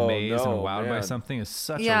being amazed and wowed by something is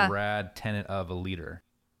such a rad tenet of a leader.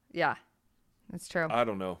 Yeah, that's true. I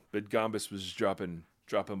don't know, but Gombis was dropping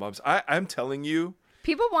bombs. I'm telling you,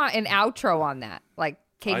 people want an outro on that. Like,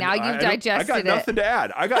 okay, now you've digested it. I got nothing to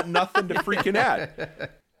add. I got nothing to freaking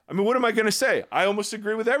add. I mean, what am I going to say? I almost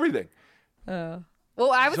agree with everything.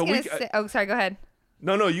 Well, I was going to say... Oh, sorry, go ahead.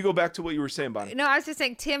 No, you go back to what you were saying, Bonnie. No, I was just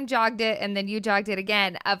saying Tim jogged it, and then you jogged it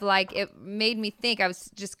again, of like, it made me think. I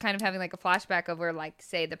was just kind of having like a flashback over, like,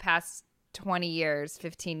 say, the past 20 years,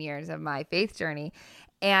 15 years of my faith journey.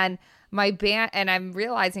 And and I'm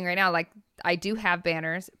realizing right now, like, I do have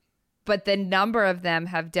banners, but the number of them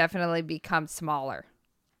have definitely become smaller.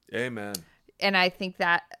 Amen. And I think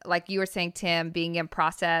that, like you were saying, Tim, being in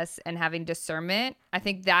process and having discernment, I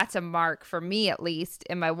think that's a mark for me, at least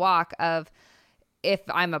in my walk, of if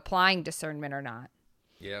I'm applying discernment or not.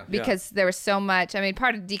 Yeah. Because there was so much, I mean,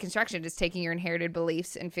 part of deconstruction is taking your inherited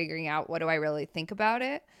beliefs and figuring out, what do I really think about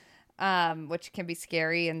it? Which can be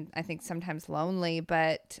scary and I think sometimes lonely.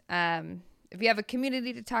 But if you have a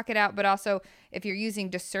community to talk it out, but also if you're using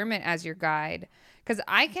discernment as your guide, because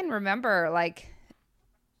I can remember, like,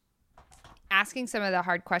 asking some of the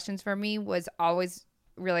hard questions for me was always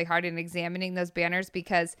really hard in examining those banners,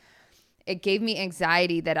 because it gave me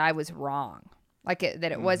anxiety that I was wrong,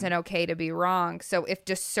 that it wasn't okay to be wrong. So if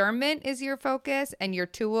discernment is your focus and your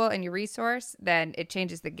tool and your resource, then it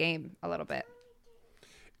changes the game a little bit.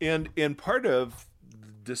 And part of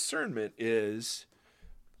discernment is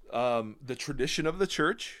the tradition of the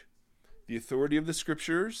church, the authority of the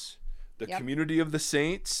scriptures, the community of the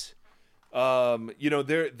saints.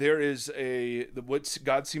 There is what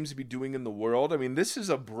God seems to be doing in the world. I mean, this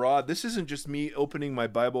isn't just me opening my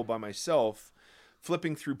Bible by myself,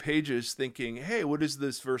 flipping through pages thinking, hey, what does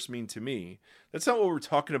this verse mean to me? That's not what we're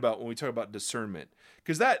talking about when we talk about discernment,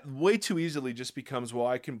 because that way too easily just becomes, well,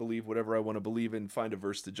 I can believe whatever I want to believe and find a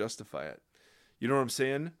verse to justify it. You know what I'm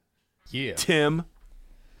saying? Yeah. Tim.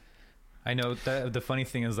 I know that the funny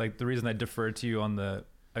thing is, like, the reason I deferred to you on the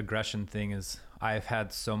aggression thing is I've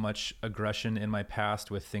had so much aggression in my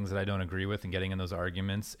past with things that I don't agree with and getting in those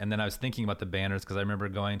arguments. And then I was thinking about the banners because I remember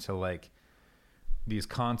going to like these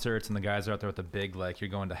concerts and the guys are out there with the big, like, you're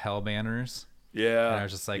going to hell banners. Yeah. And I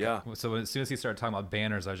was just like, yeah. so as soon as he started talking about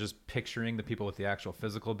banners, I was just picturing the people with the actual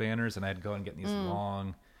physical banners, and I'd go and get in these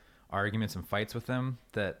long arguments and fights with them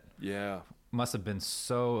that Yeah. must have been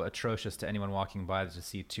so atrocious to anyone walking by to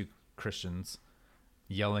see two Christians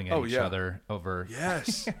yelling at each other over.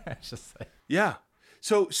 Yes. It's just like, Yeah.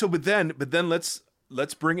 So but then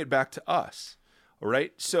let's bring it back to us. All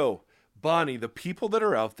right? So, Bonnie, the people that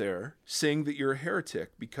are out there saying that you're a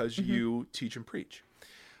heretic because you teach and preach,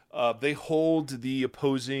 they hold the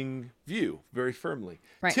opposing view very firmly.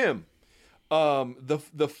 Right. Tim,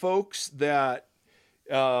 the folks that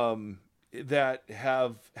that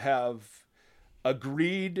have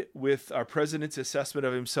agreed with our president's assessment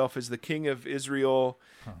of himself as the King of Israel,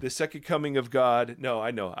 the second coming of God. No,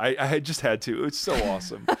 I know. I just had to. It's so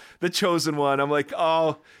awesome. The chosen one. I'm like,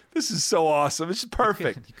 oh, this is so awesome. It's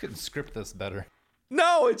perfect. you couldn't script this better.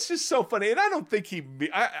 No, it's just so funny. And I don't think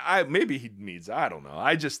maybe he needs, I don't know.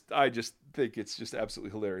 I just think it's just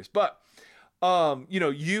absolutely hilarious. But, one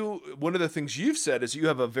of the things you've said is you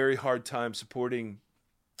have a very hard time supporting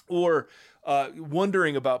or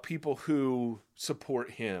wondering about people who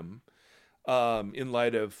support him in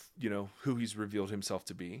light of, who he's revealed himself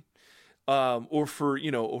to be. Or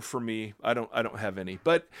for me, I don't have any.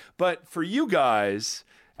 But for you guys,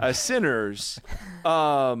 as sinners,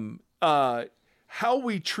 how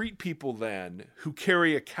we treat people then who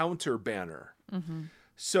carry a counter banner. Mm-hmm.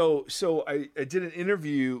 So I did an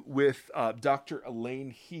interview with Dr. Elaine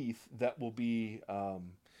Heath that will be,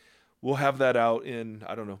 we'll have that out in,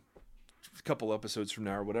 I don't know, a couple episodes from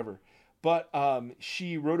now or whatever. But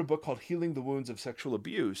she wrote a book called Healing the Wounds of Sexual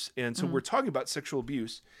Abuse. And so we're talking about sexual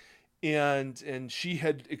abuse. And she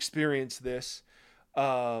had experienced this.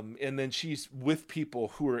 And then she's with people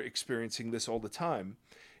who are experiencing this all the time.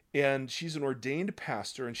 And she's an ordained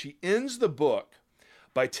pastor, and she ends the book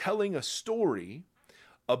by telling a story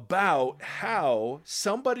about how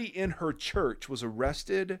somebody in her church was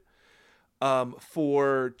arrested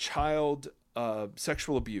for child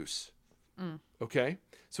sexual abuse. Okay?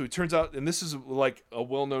 So it turns out, and this is like a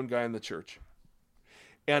well-known guy in the church,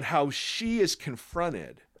 and how she is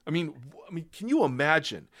confronted. I mean, can you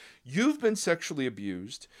imagine? You've been sexually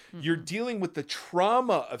abused. You're dealing with the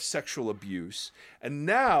trauma of sexual abuse. And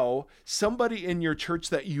now somebody in your church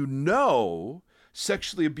that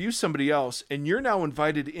sexually abused somebody else, and you're now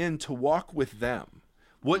invited in to walk with them.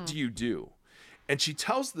 What do you do? And she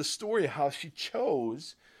tells the story of how she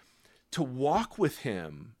chose to walk with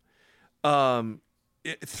him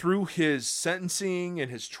through his sentencing and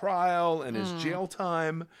his trial and his jail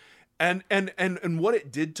time. And what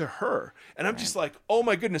it did to her. And I'm just like, oh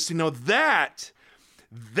my goodness,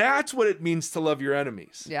 that's what it means to love your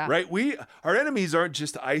enemies. Yeah. Right? Our enemies aren't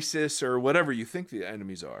just ISIS or whatever you think the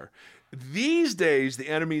enemies are. These days, the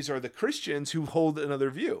enemies are the Christians who hold another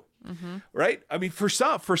view. Right? I mean, for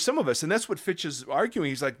some of us, and that's what Fitch is arguing.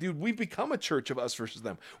 He's like, dude, we've become a church of us versus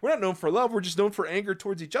them. We're not known for love. We're just known for anger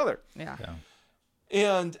towards each other. Yeah.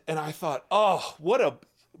 And I thought, oh, what a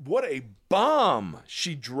bomb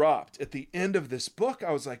she dropped at the end of this book.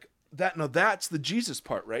 I was like, that's the Jesus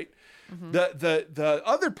part, right? The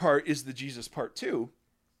other part is the Jesus part too,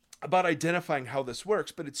 about identifying how this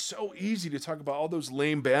works. But it's so easy to talk about all those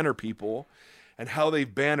lame banner people and how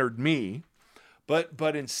they've bannered me.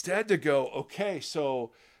 But instead to go, okay,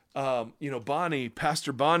 so,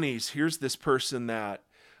 Pastor Bonnie's, here's this person that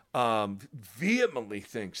vehemently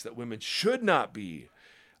thinks that women should not be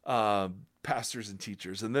pastors and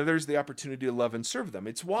teachers, and then there's the opportunity to love and serve them.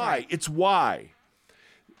 It's why it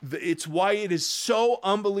is so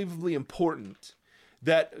unbelievably important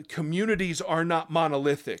that communities are not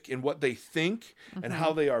monolithic in what they think and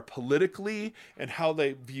how they are politically and how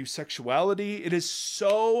they view sexuality. It is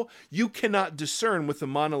so, you cannot discern with a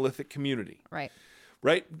monolithic community.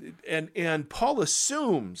 Right? And Paul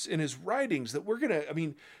assumes in his writings that we're going to, I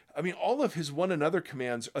mean, all of his one another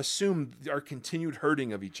commands assume our continued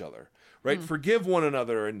hurting of each other, right? Forgive one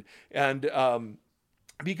another and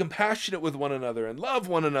be compassionate with one another and love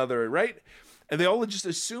one another, right? And they all just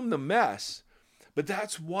assume the mess. But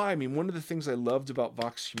that's why, one of the things I loved about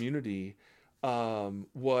Vox Community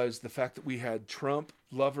was the fact that we had Trump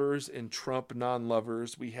lovers and Trump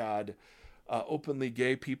non-lovers. We had openly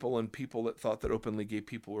gay people and people that thought that openly gay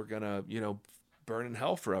people were going to, burn in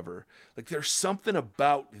hell forever. Like, there's something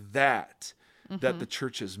about that that the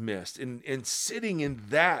church has missed. And sitting in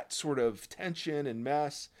that sort of tension and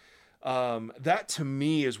mess, That to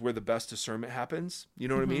me is where the best discernment happens. You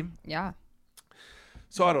know what I mean? Yeah.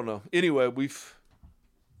 So I don't know. Anyway, we've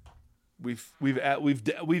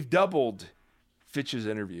doubled Fitch's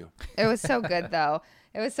interview. It was so good, though.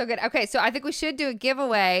 It was so good. Okay, so I think we should do a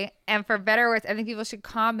giveaway. And for better or worse, I think people should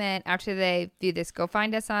comment after they view this. Go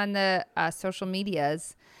find us on the social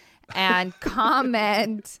medias and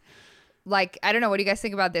comment. Like, I don't know. What do you guys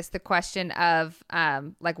think about this? The question of,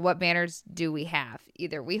 like, what banners do we have?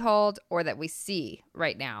 Either we hold or that we see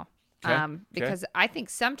right now. Okay. Because I think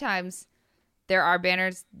sometimes there are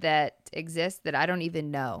banners that exist that I don't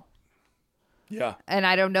even know. Yeah. And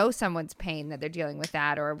I don't know someone's pain that they're dealing with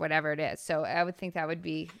that or whatever it is. So I would think that would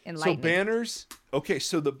be enlightening. So banners. Okay.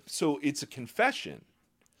 So it's a confession.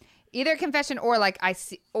 Either confession or like I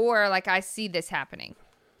see this happening.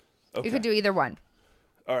 Okay. You could do either one.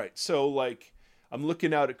 All right. So like I'm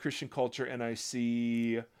looking out at Christian culture and I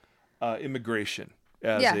see immigration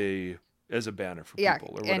as a banner for people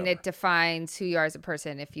or whatever. And it defines who you are as a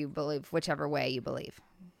person if you believe whichever way you believe.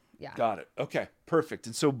 Yeah. Got it. Okay. Perfect.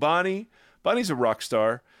 And so Bonnie's a rock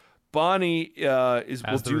star. Bonnie will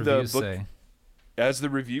do the book say. as the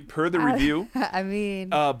review per the review. I mean,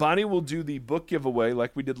 Bonnie will do the book giveaway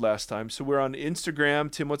like we did last time. So we're on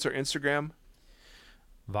Instagram. Tim, what's our Instagram?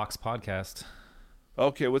 Vox Podcast.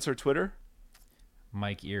 Okay, what's our Twitter?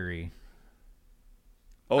 Mike Erie.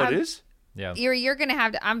 Oh, it is? Yeah. you're gonna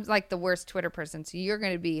have to. I'm like the worst Twitter person, so you're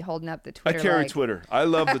gonna be holding up the Twitter. I carry leg. Twitter. I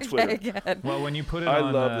love the Twitter. Good. Well, when you put it I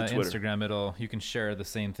on love the Twitter. Instagram, you can share the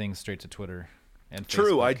same thing straight to Twitter and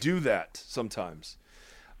True, Facebook. I do that sometimes.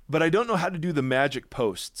 But I don't know how to do the magic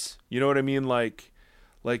posts. You know what I mean? Like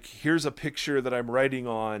here's a picture that I'm writing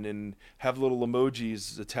on and have little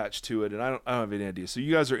emojis attached to it, and I don't have any idea. So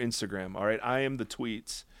you guys are Instagram, all right? I am the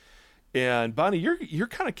tweets. And Bonnie, you're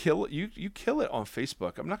kind of you kill it on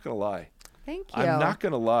Facebook. I'm not gonna lie. Thank you. I'm not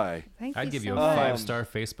gonna lie. Thank I'd you give so you a much. 5-star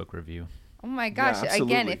Facebook review. Oh my gosh. Yeah,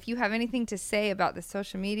 absolutely. Again, if you have anything to say about the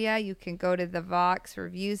social media, you can go to the Vox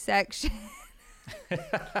review section.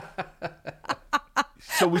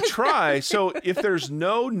 So we try. So if there's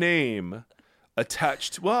no name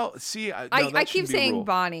attached, well, see, I keep saying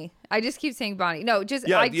Bonnie. I just keep saying Bonnie. No, just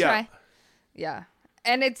Yeah, I yeah. try. Yeah.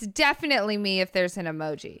 And it's definitely me if there's an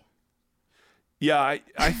emoji. Yeah,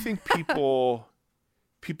 I think people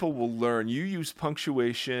will learn. You use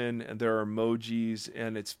punctuation and there are emojis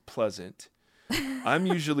and it's pleasant. I'm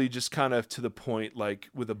usually just kind of to the point, like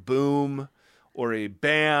with a boom or a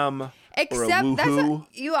bam or a Except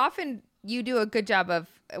woohoo. you do a good job of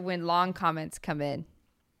when long comments come in.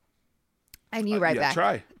 And you write back.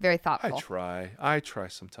 Try. Very thoughtful. I try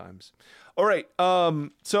sometimes. All right.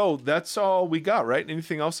 So that's all we got, right?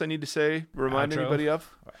 Anything else I need to say? Remind Outro? anybody of?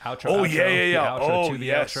 Outro. Oh, outro, yeah. the outro Oh, to the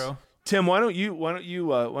yes. outro. Tim, why don't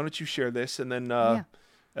you share this and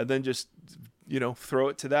then just throw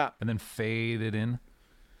it to that. And then fade it in.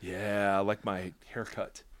 Yeah, I like my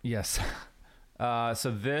haircut. Yes.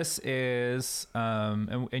 So this is,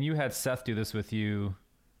 and you had Seth do this with you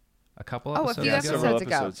a couple a episodes few ago. several episodes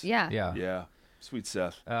ago. episodes. Yeah. Yeah. Yeah, sweet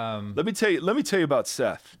Seth. Um, Let me tell you about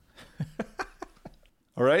Seth.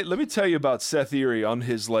 All right, let me tell you about Seth Erie on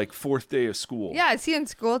his fourth day of school. Yeah. Is he in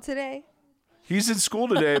school today? He's in school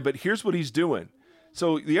today, but here's what he's doing.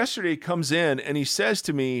 So yesterday he comes in and he says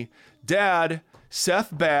to me, "Dad,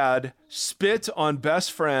 Seth bad, spit on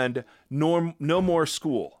best friend, no more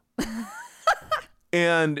school."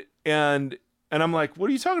 and I'm like, "What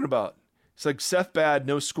are you talking about?" It's like, "Seth bad,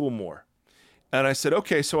 no school more." And I said,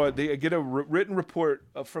 "Okay." So I get a written report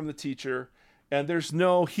from the teacher, and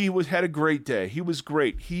he had a great day. He was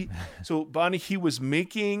great. So Bonnie, he was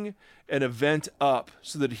making an event up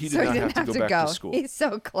so that he did not have to go back to school. He's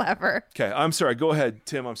so clever. Okay, I'm sorry. Go ahead,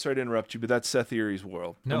 Tim. I'm sorry to interrupt you, but that's Seth Erie's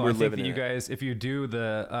world. no, and we're I think living that in you it. guys, if you do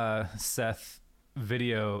the Seth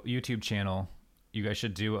video YouTube channel, you guys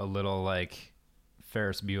should do a little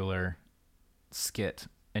Ferris Bueller skit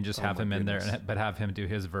and just have my him in goodness. there, but have him do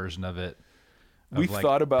his version of it. We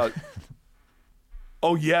thought about.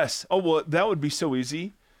 Oh yes. Oh well, that would be so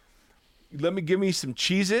easy. Give me some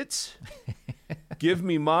Cheez-Its. Give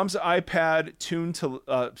me Mom's iPad tuned to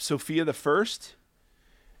Sophia the First,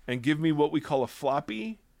 and give me what we call a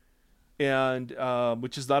floppy, and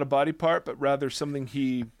which is not a body part, but rather something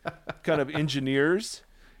he kind of engineers.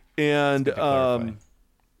 And Good to clarify.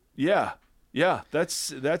 yeah,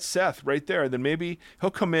 that's Seth right there. Then maybe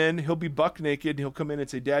he'll come in, he'll be buck naked, and he'll come in and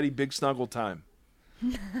say, "Daddy, big snuggle time."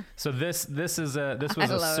 So this was a love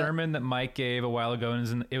it. sermon that Mike gave a while ago,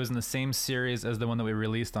 and it was in the same series as the one that we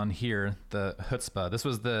released on here, the Chutzpah. This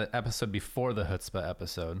was the episode before the Chutzpah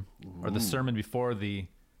episode, or the sermon before the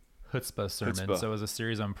Chutzpah sermon. Chutzpah. So it was a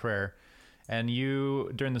series on prayer, And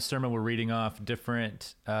you, during the sermon, were reading off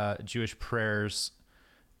different Jewish prayers.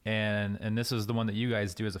 And this is the one that you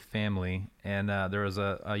guys do as a family. And there was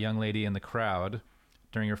a young lady in the crowd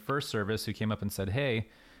during your first service who came up and said, "Hey,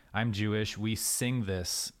 I'm Jewish. We sing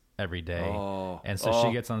this every day." And so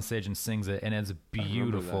she gets on stage and sings it, and it's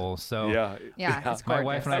beautiful. So Yeah, it's my gorgeous.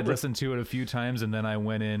 wife and I listened to it a few times, and then I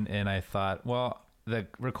went in and I thought, well, the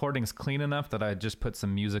recording's clean enough that I just put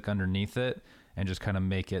some music underneath it and just kind of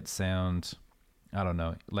make it sound, I don't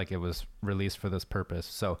know, like it was released for this purpose.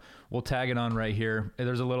 So we'll tag it on right here.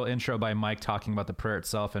 There's a little intro by Mike talking about the prayer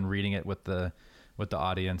itself and reading it with the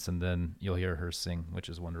audience, and then you'll hear her sing, which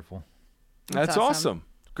is wonderful. That's awesome.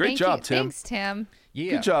 Great job, Tim. Thanks, Tim.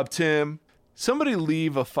 Yeah. Good job, Tim. Somebody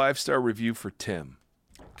leave a 5-star review for Tim.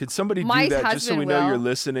 Could somebody My do that just so we husband know will. you're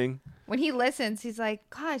listening? When he listens, he's like,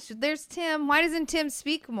 "Gosh, there's Tim. Why doesn't Tim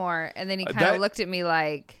speak more?" And then he kind that- of looked at me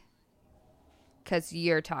like, "Because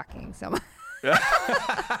you're talking so much."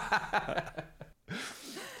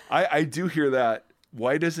 I do hear that.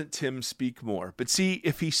 Why doesn't Tim speak more? But see,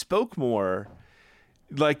 if he spoke more,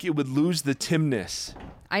 like it would lose the Timness.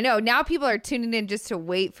 I know. Now people are tuning in just to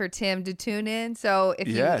wait for Tim to tune in. So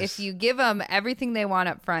if you give them everything they want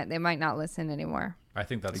up front, they might not listen anymore. I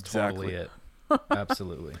think that's Exactly. totally it.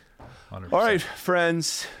 Absolutely. 100%. All right,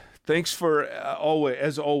 friends. Thanks for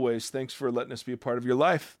as always. Thanks for letting us be a part of your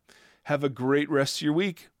life. Have a great rest of your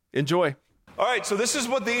week. Enjoy. All right, so this is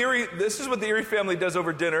what the Erie family does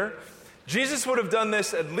over dinner. Jesus would have done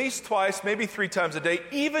this at least twice, maybe 3 times a day.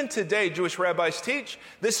 Even today, Jewish rabbis teach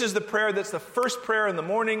this is the prayer that's the first prayer in the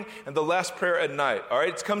morning and the last prayer at night. All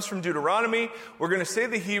right, it comes from Deuteronomy. We're going to say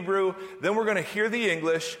the Hebrew, then we're going to hear the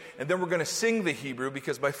English, and then we're going to sing the Hebrew,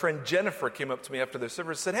 because my friend Jennifer came up to me after the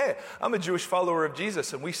service and said, "Hey, I'm a Jewish follower of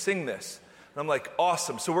Jesus, and we sing this." And I'm like,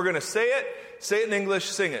 awesome. So we're going to say it in English,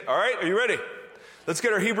 sing it. All right, are you ready? Let's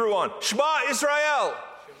get our Hebrew on. Shema Israel.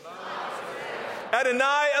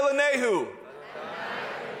 Adonai Elonehu.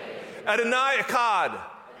 Adonai Echad.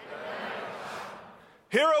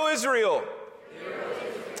 Hear, O Israel.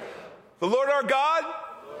 The Lord our God,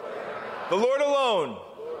 the Lord alone.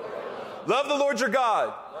 Love the Lord your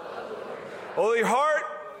God. With all your heart,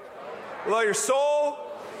 with all your soul,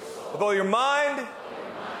 with all your mind,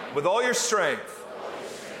 with all your strength.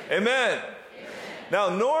 Amen. Now,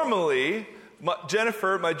 normally,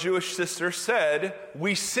 Jennifer, my Jewish sister, said,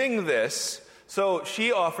 we sing this. So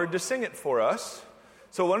she offered to sing it for us.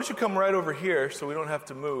 So why don't you come right over here so we don't have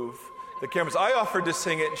to move the cameras. I offered to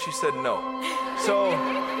sing it, and she said no. So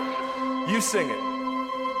you sing it.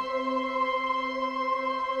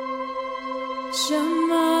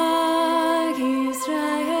 Shema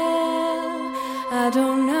Yisrael,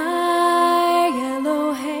 Adonai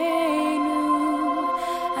Eloheinu,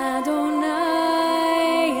 Adonai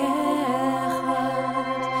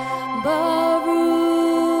Echad,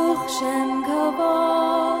 Baruch Shem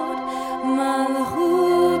Kavod,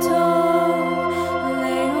 Malchuto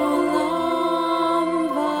Leolam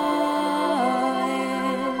Vaed.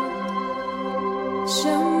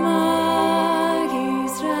 Shema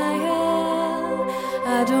Yisrael,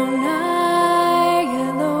 Adonai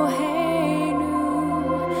Eloheinu,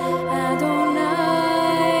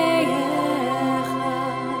 Adonai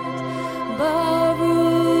Echad,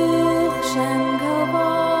 Baruch Shem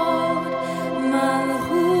Kavod,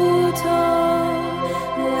 Malchuto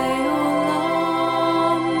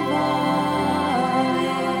Leolam Vaed.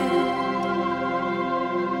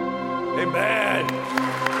 Amen.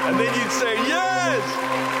 And then you'd say, yes.